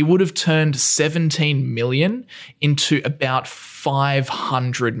 he would have turned 17 million into about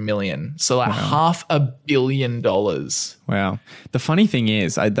 500 million. So like $500 million. Wow. The funny thing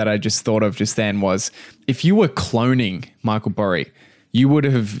is that I just thought of just then was if you were cloning Michael Burry, you would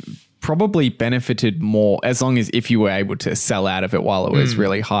have probably benefited more as long as if you were able to sell out of it while it was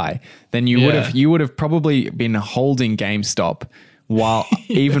really high, then you would have probably been holding GameStop while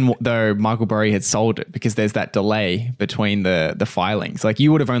even though Michael Burry had sold it, because there's that delay between the filings. Like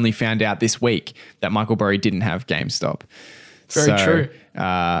you would have only found out this week that Michael Burry didn't have GameStop. Very true.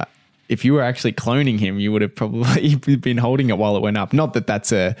 If you were actually cloning him, you would have probably been holding it while it went up. Not that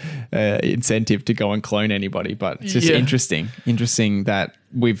that's a incentive to go and clone anybody, but it's just interesting that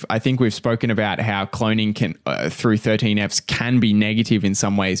I think we've spoken about how cloning can through 13Fs can be negative in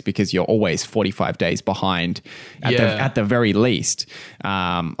some ways because you're always 45 days behind at the very least.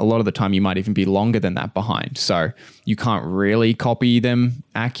 A lot of the time you might even be longer than that behind. So you can't really copy them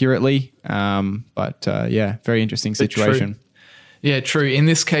accurately. Very interesting situation. Yeah, true. In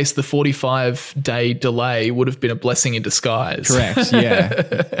this case, the 45-day delay would have been a blessing in disguise. Correct,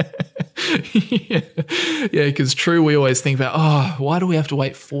 yeah. Yeah, because true, we always think about, why do we have to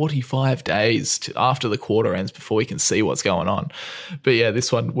wait 45 days after the quarter ends before we can see what's going on? But yeah,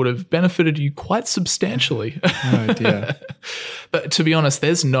 this one would have benefited you quite substantially. Oh, dear. But to be honest,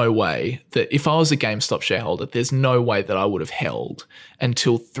 there's no way that if I was a GameStop shareholder, there's no way that I would have held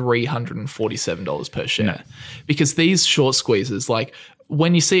until $347 per share. No. Because these short squeezes, like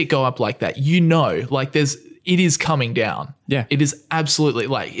when you see it go up like that, like it is coming down. Yeah. It is absolutely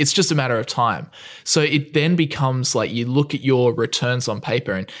like, it's just a matter of time. So it then becomes like you look at your returns on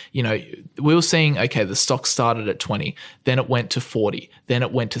paper and, you know, we were seeing, okay, the stock started at 20, then it went to 40, then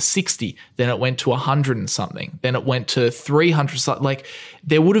it went to 60, then it went to 100 and something, then it went to 300. Like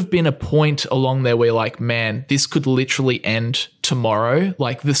there would have been a point along there where you're like, man, this could literally end tomorrow.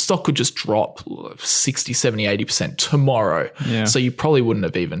 Like the stock could just drop 60, 70, 80% tomorrow. Yeah. So you probably wouldn't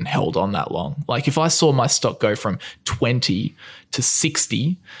have even held on that long. Like if I saw my stock go from 20 to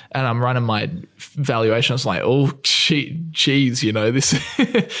 60 and I'm running my valuation, I was like, oh, geez, you know, this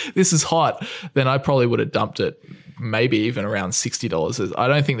is hot, then I probably would have dumped it maybe even around $60. I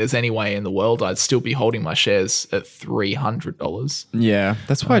don't think there's any way in the world I'd still be holding my shares at $300. Yeah,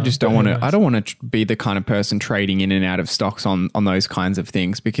 that's why I just don't want to. I don't want to be the kind of person trading in and out of stocks on those kinds of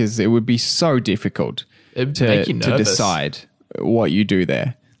things because it would be so difficult to decide what you do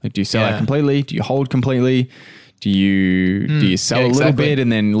there. Like, do you sell out completely? Do you hold completely? Do you sell a little bit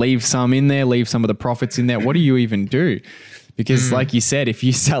and then leave some in there, leave some of the profits in there? What do you even do? Because like you said, if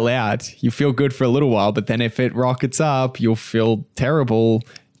you sell out, you feel good for a little while, but then if it rockets up, you'll feel terrible.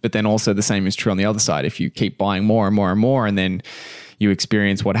 But then also the same is true on the other side. If you keep buying more and more and more, and then you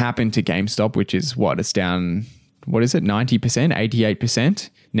experience what happened to GameStop, which is it's down, 90%, 88%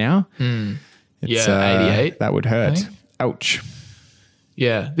 now? It's, 88. That would hurt. Ouch.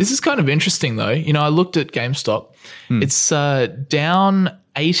 Yeah, this is kind of interesting though. You know, I looked at GameStop. It's down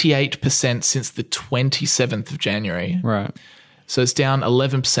 88% since the 27th of January. Right. So it's down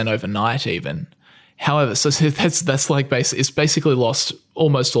 11% overnight even. However, so that's like it's basically lost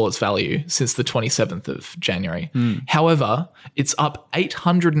almost all its value since the 27th of January. However, it's up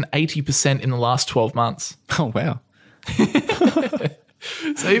 880% in the last 12 months. Oh, wow.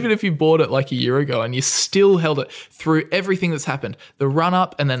 So even if you bought it like a year ago and you still held it through everything that's happened, the run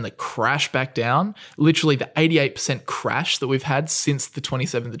up and then the crash back down, literally the 88% crash that we've had since the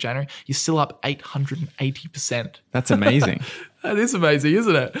 27th of January, you're still up 880%. That's amazing. That is amazing,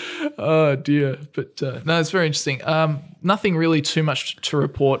 isn't it? Oh, dear. But no, it's very interesting. Nothing really too much to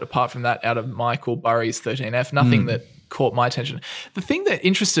report apart from that out of Michael Burry's 13F. Nothing that caught my attention. The thing that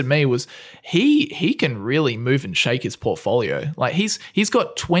interested me was he can really move and shake his portfolio. Like he's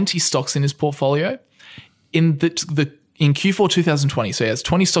got 20 stocks in his portfolio in in Q4 2020. So he has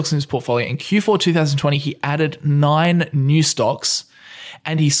 20 stocks in his portfolio. In Q4 2020, he added 9 new stocks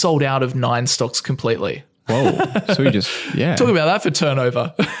and he sold out of 9 stocks completely. Whoa. So he just, Talk about that for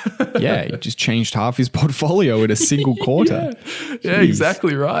turnover. he just changed half his portfolio in a single quarter. Yeah,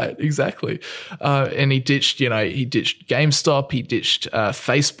 exactly right. Exactly. And he ditched GameStop, he ditched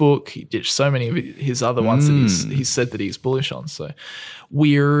Facebook, he ditched so many of his other ones that he said that he's bullish on. So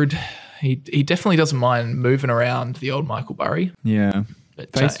weird. He definitely doesn't mind moving around the old Michael Burry. Yeah.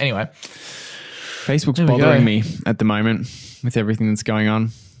 But anyway. Facebook's bothering me at the moment with everything that's going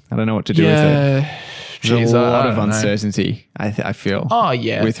on. I don't know what to do with it. There's a lot of uncertainty, I feel. Oh,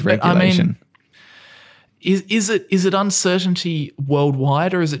 yeah. With regulation. Is it uncertainty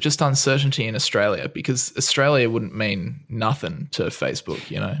worldwide, or is it just uncertainty in Australia? Because Australia wouldn't mean nothing to Facebook,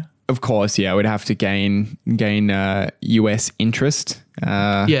 you know? Of course, yeah. It would have to gain US interest.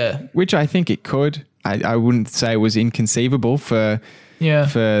 Which I think it could. I wouldn't say it was inconceivable for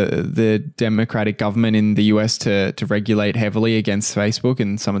the Democratic government in the US to regulate heavily against Facebook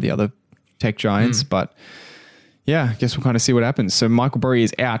and some of the other tech giants. But yeah, I guess we'll kind of see what happens. So Michael Burry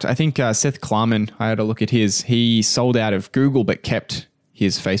is out. I think Seth Klarman, I had a look at his. He sold out of Google but kept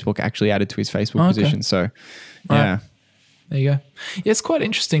his Facebook, actually added to his Facebook position. So yeah. There you go. Yeah, it's quite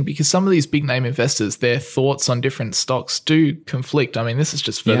interesting because some of these big name investors, their thoughts on different stocks do conflict. I mean, this is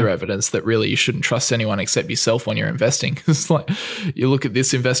just further evidence that really you shouldn't trust anyone except yourself when you're investing. It's like you look at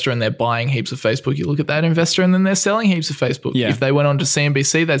this investor and they're buying heaps of Facebook. You look at that investor and then they're selling heaps of Facebook. Yeah. If they went on to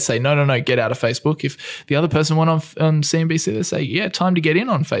CNBC, they'd say, no, get out of Facebook. If the other person went on CNBC, they'd say, yeah, time to get in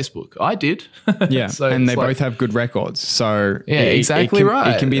on Facebook. I did. Yeah, so and they both have good records. So exactly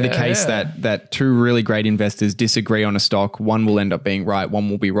right. It can be the case that two really great investors disagree on a stock. One will end up being right, one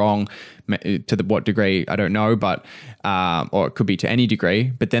will be wrong. To what degree, I don't know, but or it could be to any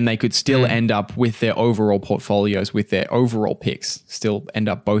degree. But then they could still end up with their overall portfolios, with their overall picks, still end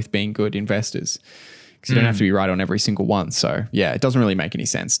up both being good investors. Because you don't have to be right on every single one. So yeah, it doesn't really make any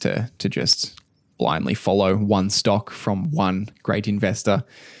sense to just blindly follow one stock from one great investor.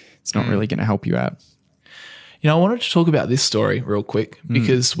 It's not really going to help you out. You know, I wanted to talk about this story real quick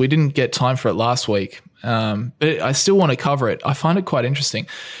because we didn't get time for it last week. But I still want to cover it. I find it quite interesting.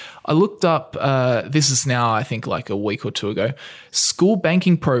 I looked up, this is now, I think, like a week or two ago, school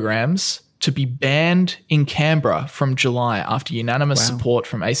banking programs to be banned in Canberra from July after unanimous support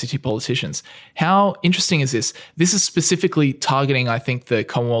from ACT politicians. How interesting is this? This is specifically targeting, I think, the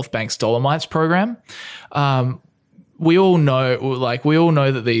Commonwealth Bank's Dolomites program. We all know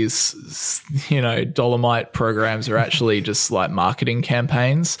that these, Dolomite programs are actually just like marketing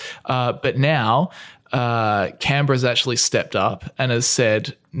campaigns. But now Canberra's actually stepped up and has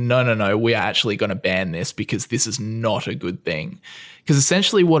said, no, we are actually going to ban this because this is not a good thing. Because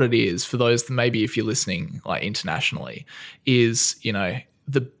essentially what it is, for those, maybe if you're listening like internationally, is,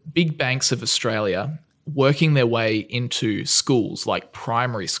 the big banks of Australia working their way into schools, like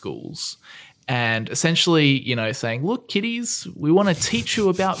primary schools, and essentially, saying, look, kiddies, we want to teach you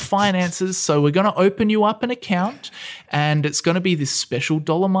about finances. So we're going to open you up an account, and it's going to be this special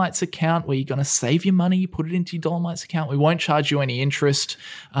Dolomites account where you're going to save your money, put it into your Dolomites account. We won't charge you any interest,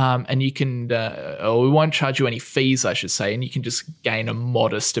 and you can, or we won't charge you any fees, I should say, and you can just gain a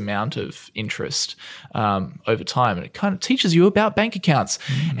modest amount of interest over time. And it kind of teaches you about bank accounts.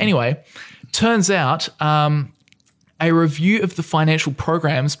 Anyway, turns out, a review of the financial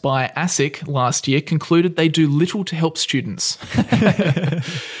programs by ASIC last year concluded they do little to help students.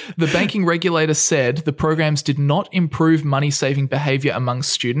 The banking regulator said the programs did not improve money-saving behaviour among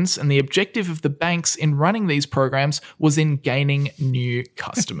students, and the objective of the banks in running these programs was in gaining new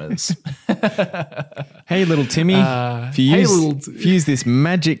customers. Hey, little Timmy, if you use this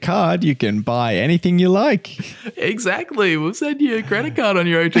magic card, you can buy anything you like. Exactly. We'll send you a credit card on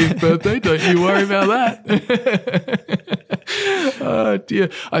your 18th birthday. Don't you worry about that. Oh dear.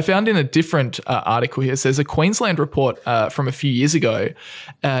 I found in a different article here, it says a Queensland report from a few years ago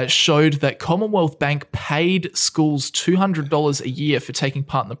showed that Commonwealth Bank paid schools $200 a year for taking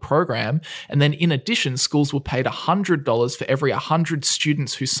part in the program, and then in addition, schools were paid $100 for every 100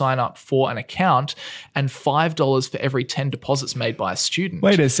 students who sign up for an account and $5 for every 10 deposits made by a student.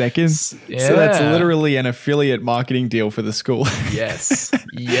 Wait a second. Yeah. So that's literally an affiliate marketing deal for the school. Yes,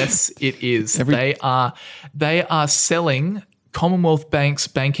 it is. They are selling Commonwealth Bank's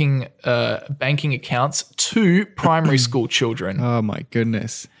banking accounts to primary school children. Oh my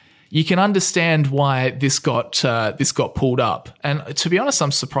goodness. You can understand why this got pulled up. And to be honest,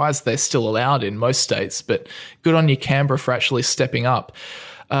 I'm surprised they're still allowed in most states, but good on you, Canberra, for actually stepping up.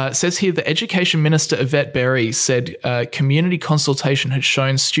 It says here the Education Minister Yvette Berry said community consultation had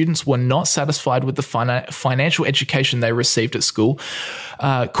shown students were not satisfied with the financial education they received at school.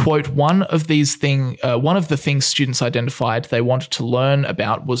 Quote, one of the things students identified they wanted to learn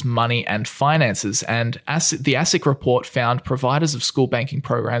about was money and finances. And the ASIC report found providers of school banking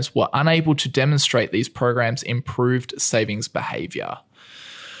programs were unable to demonstrate these programs improved savings behavior.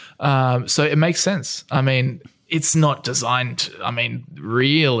 So it makes sense. I mean, it's not designed. I mean,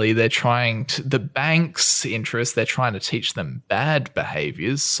 really, they're trying to, the bank's interest, they're trying to teach them bad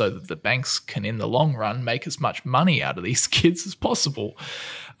behaviors so that the banks can, in the long run, make as much money out of these kids as possible.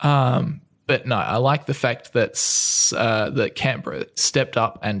 But no, I like the fact that that Canberra stepped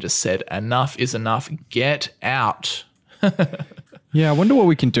up and just said, enough is enough, get out. Yeah, I wonder what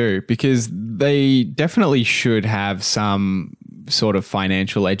we can do, because they definitely should have some sort of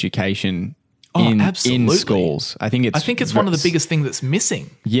financial education in schools. I think it's one of the biggest things that's missing.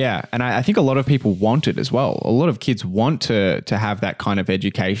 Yeah, and I think a lot of people want it as well. A lot of kids want to have that kind of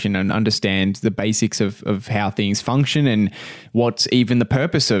education and understand the basics of how things function and what's even the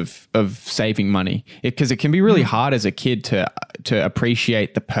purpose of saving money. Because it can be really hard as a kid to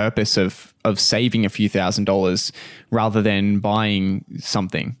appreciate the purpose of saving a few $1,000s rather than buying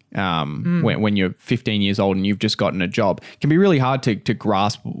something when you're 15 years old and you've just gotten a job. It can be really hard to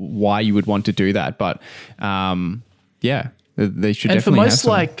grasp why you would want to do that. But yeah, they should definitely have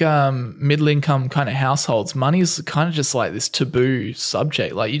some. And for most middle income kind of households, money is kind of just like this taboo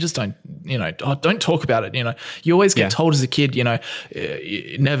subject. Like you just don't talk about it. You always get told as a kid,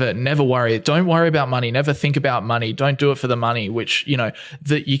 never worry. Don't worry about money. Never think about money. Don't do it for the money, which,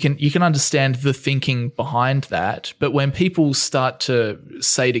 that you can understand the thinking behind that. But when people start to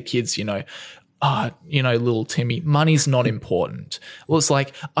say to kids, little Timmy, money's not important. Well, it's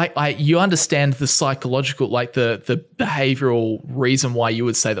like, you understand the psychological, like the behavioral reason why you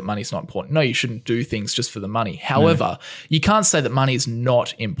would say that money's not important. No, you shouldn't do things just for the money. However, you can't say that money is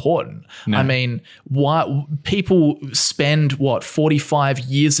not important. No. I mean, why people spend 45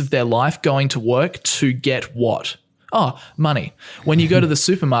 years of their life going to work to get what? Oh, money. When you go to the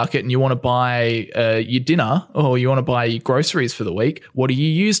supermarket and you want to buy your dinner or you want to buy your groceries for the week, what do you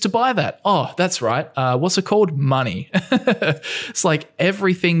use to buy that? Oh, that's right. What's it called? Money. It's like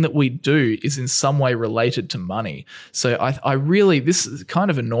everything that we do is in some way related to money. So I really, this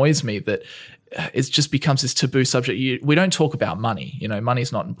kind of annoys me that it just becomes this taboo subject. We don't talk about money.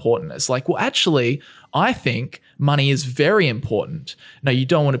 Money's not important. It's like, well, actually, I think money is very important. Now, you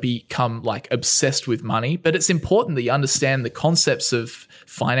don't want to become like obsessed with money, but it's important that you understand the concepts of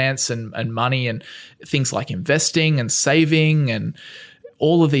finance and money and things like investing and saving and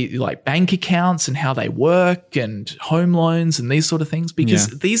all of the like bank accounts and how they work and home loans and these sort of things, because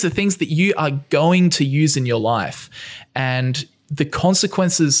these are things that you are going to use in your life. And the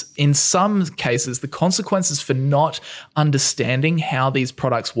consequences, in some cases, the consequences for not understanding how these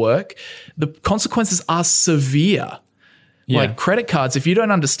products work, the consequences are severe. Yeah. Like credit cards, if you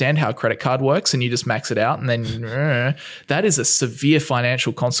don't understand how a credit card works and you just max it out and then that is a severe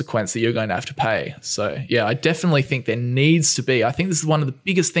financial consequence that you're going to have to pay. So yeah, I definitely think there needs to be, I think this is one of the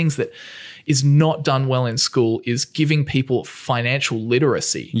biggest things that is not done well in school is giving people financial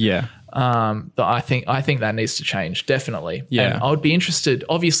literacy. Yeah. I think that needs to change, definitely. Yeah. And I would be interested,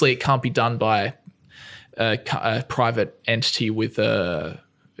 obviously it can't be done by a private entity with a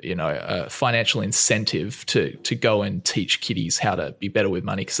financial incentive to go and teach kiddies how to be better with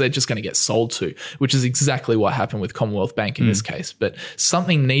money, because they're just going to get sold to, which is exactly what happened with Commonwealth Bank in this case. But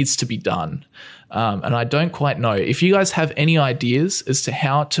something needs to be done. And I don't quite know. If you guys have any ideas as to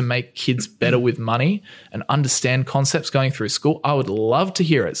how to make kids better with money and understand concepts going through school, I would love to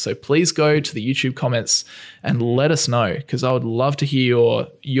hear it. So please go to the YouTube comments and let us know, because I would love to hear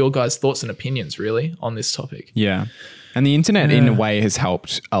your guys' thoughts and opinions really on this topic. Yeah. And the internet, in a way, has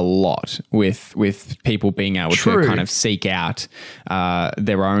helped a lot with people being able to kind of seek out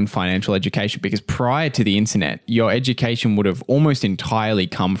their own financial education. Because prior to the internet, your education would have almost entirely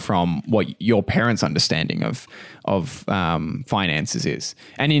come from what your parents' understanding of finances is.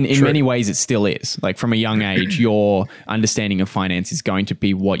 And in many ways, it still is. Like from a young age, your understanding of finance is going to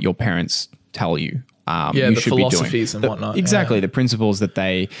be what your parents tell you. The philosophies and whatnot. Exactly, the principles that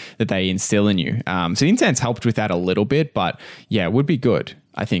they instill in you. So the internet's helped with that a little bit, but yeah, it would be good,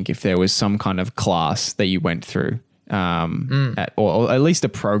 I think, if there was some kind of class that you went through, or at least a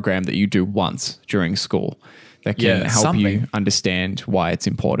program that you do once during school that can help you understand why it's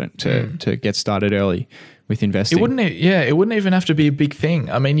important to get started early with investing. It wouldn't even have to be a big thing.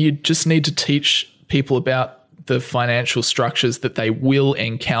 I mean, you just need to teach people about the financial structures that they will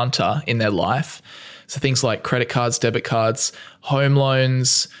encounter in their life. So things like credit cards, debit cards, home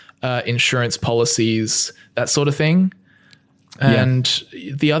loans, insurance policies, that sort of thing. And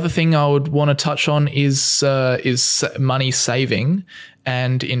the other thing I would want to touch on is money saving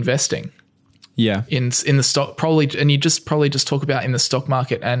and investing. Yeah. In the stock, probably, and you probably just talk about in the stock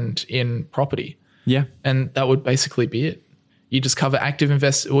market and in property. Yeah. And that would basically be it. You just cover active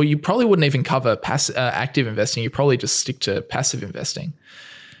invest, or you probably wouldn't even cover active investing. You probably just stick to passive investing.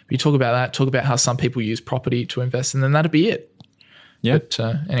 But you talk about that, talk about how some people use property to invest, and then that'd be it. Yeah. But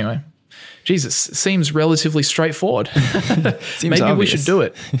anyway. Jesus, seems relatively straightforward. Maybe obvious. we should do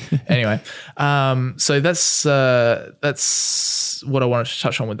it. Anyway, so that's what I wanted to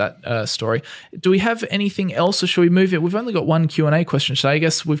touch on with that story. Do we have anything else, or should we move it? We've only got one Q&A question today. I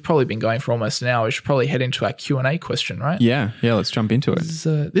guess we've probably been going for almost an hour. We should probably head into our Q&A question, right? Yeah, let's jump into it.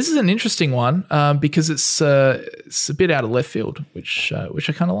 This is an interesting one because it's a bit out of left field, which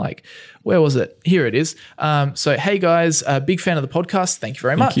I kind of like. Where was it? Here it is. So, hey guys, big fan of the podcast. Thank you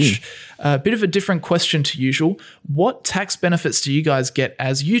very much. you. A bit of a different question to usual. What tax benefits do you guys get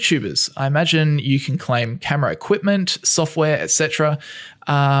as YouTubers? I imagine you can claim camera equipment, software, etc.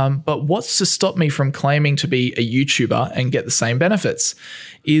 But what's to stop me from claiming to be a YouTuber and get the same benefits?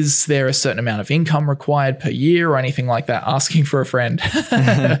 Is there a certain amount of income required per year or anything like that? Asking for a friend.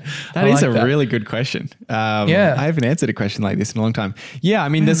 That is a really good question. I haven't answered a question like this in a long time. Yeah, I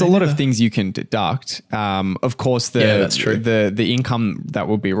mean, there's a lot of things you can deduct. Of course, that's true. The income that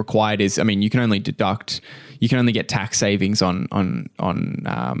will be required is, I mean, you can only get tax savings on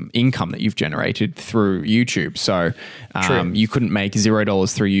income that you've generated through YouTube. So you couldn't make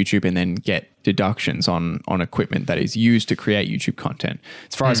 $0 through YouTube and then get deductions on equipment that is used to create YouTube content,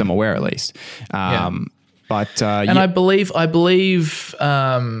 as far as I'm aware, at least. But I believe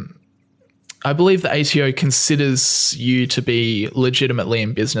the ATO considers you to be legitimately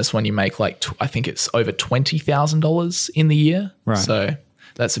in business when you make I think it's over $20,000 in the year. Right. So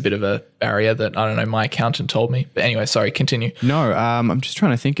that's a bit of a barrier that, I don't know, my accountant told me. But anyway, sorry, continue. No, I'm just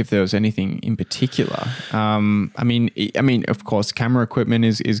trying to think if there was anything in particular. I mean, of course, camera equipment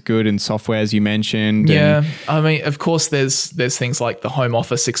is good, and software, as you mentioned. Yeah, I mean, of course, there's things like the home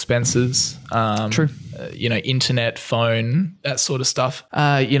office expenses. True. Internet, phone, that sort of stuff.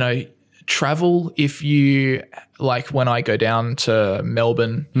 Travel, if you like, when I go down to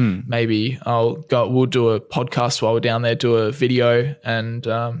Melbourne, maybe we'll do a podcast while we're down there, do a video, and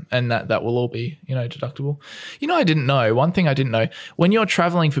that will all be deductible. One thing I didn't know, when you're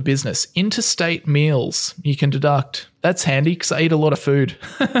traveling for business, interstate meals you can deduct. That's handy because I eat a lot of food.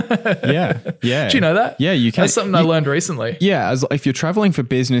 Yeah. Do you know that? Yeah, you can. That's something I learned recently. Yeah, if you're traveling for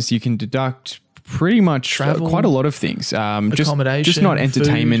business, you can deduct pretty much travel, quite a lot of things. Accommodation, just not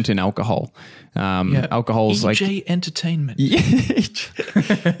entertainment food. And alcohol. Alcohol's EJ Entertainment.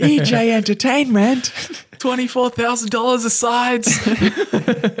 EJ Entertainment. $24,000 of sides.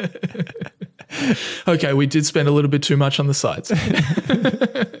 Okay, we did spend a little bit too much on the sides.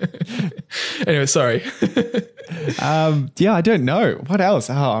 Anyway, sorry. I don't know. What else?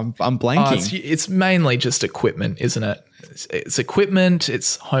 I'm blanking. It's mainly just equipment, isn't it? It's equipment,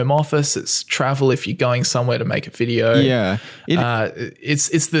 it's home office, it's travel if you're going somewhere to make a video. Yeah.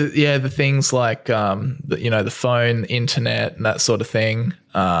 It's the things like the phone, internet, and that sort of thing.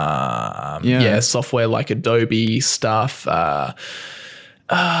 Software like Adobe stuff. Trying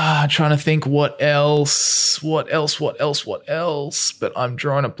to think what else, but I'm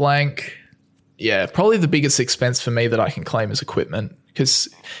drawing a blank. Yeah, probably the biggest expense for me that I can claim is equipment, because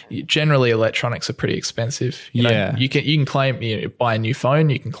generally electronics are pretty expensive. You can claim, buy a new phone,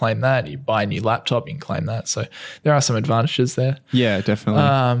 you can claim that. You buy a new laptop, you can claim that. So there are some advantages there. Yeah,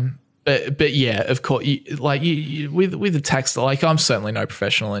 definitely. But yeah, of course, with the tax, I'm certainly no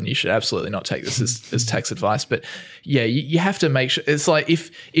professional, and you should absolutely not take this as tax advice. But yeah, you have to make sure. It's like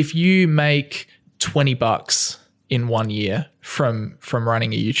if you make $20 in 1 year from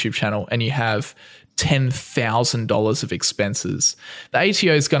running a YouTube channel, and you have $10,000 of expenses, the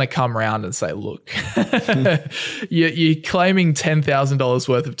ATO is going to come around and say, look, you're claiming $10,000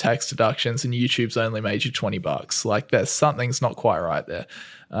 worth of tax deductions, and YouTube's only made you $20. Like, something's not quite right there.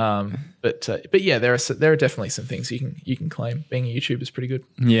 But yeah, there are definitely some things you can claim. Being a YouTuber is pretty good.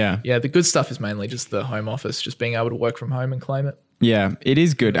 Yeah. Yeah. The good stuff is mainly just the home office, just being able to work from home and claim it. Yeah, it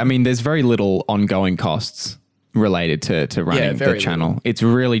is good. I mean, there's very little ongoing costs related to running the channel. Little. It's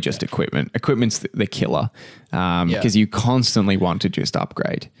really just equipment. Equipment's the killer, because you constantly want to just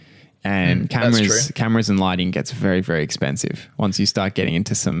upgrade. And cameras and lighting gets very, very expensive once you start getting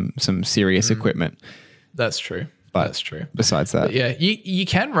into some serious equipment. That's true. But that's true. Besides that, but yeah, you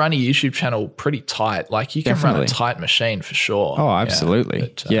can run a YouTube channel pretty tight. Like you can run a tight machine for sure. Oh,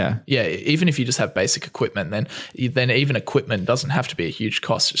 absolutely. Yeah, even if you just have basic equipment, then even equipment doesn't have to be a huge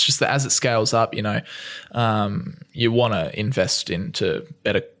cost. It's just that as it scales up, you want to invest into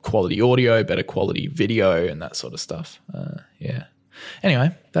better quality audio, better quality video, and that sort of stuff.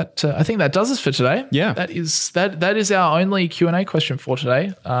 Anyway, that I think that does us for today. Yeah, that is our only Q&A question for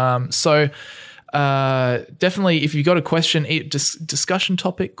today. Definitely, if you've got a question, discussion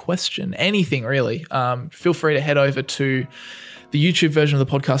topic, question, anything really, feel free to head over to the YouTube version of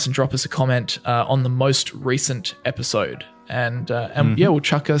the podcast and drop us a comment on the most recent episode, and we'll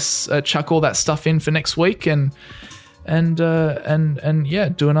chuck all that stuff in for next week, and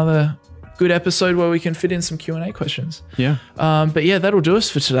do another good episode where we can fit in some Q&A questions. But that'll do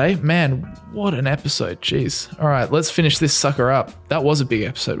us for today. Man, what an episode. Jeez. All right, let's finish this sucker up. That was a big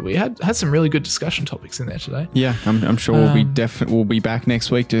episode. We had some really good discussion topics in there today. I'm sure we'll be back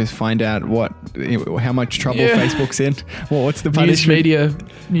next week to find out how much trouble Facebook's in. What's the punishment?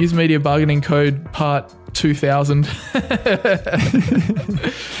 News media bargaining code part 2000.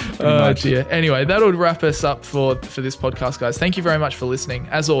 Oh dear. Anyway, that'll wrap us up for this podcast, guys. Thank you very much for listening.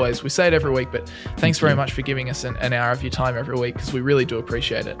 As always, we say it every week, but thanks very much for giving us an hour of your time every week, because we really do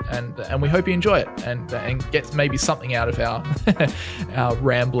appreciate it, and we hope you enjoy it and get maybe something out of our our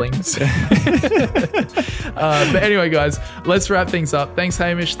ramblings. But anyway, guys, let's wrap things up. Thanks,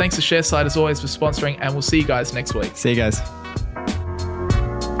 Hamish. Thanks to ShareSite as always for sponsoring, and we'll see you guys next week. See you guys.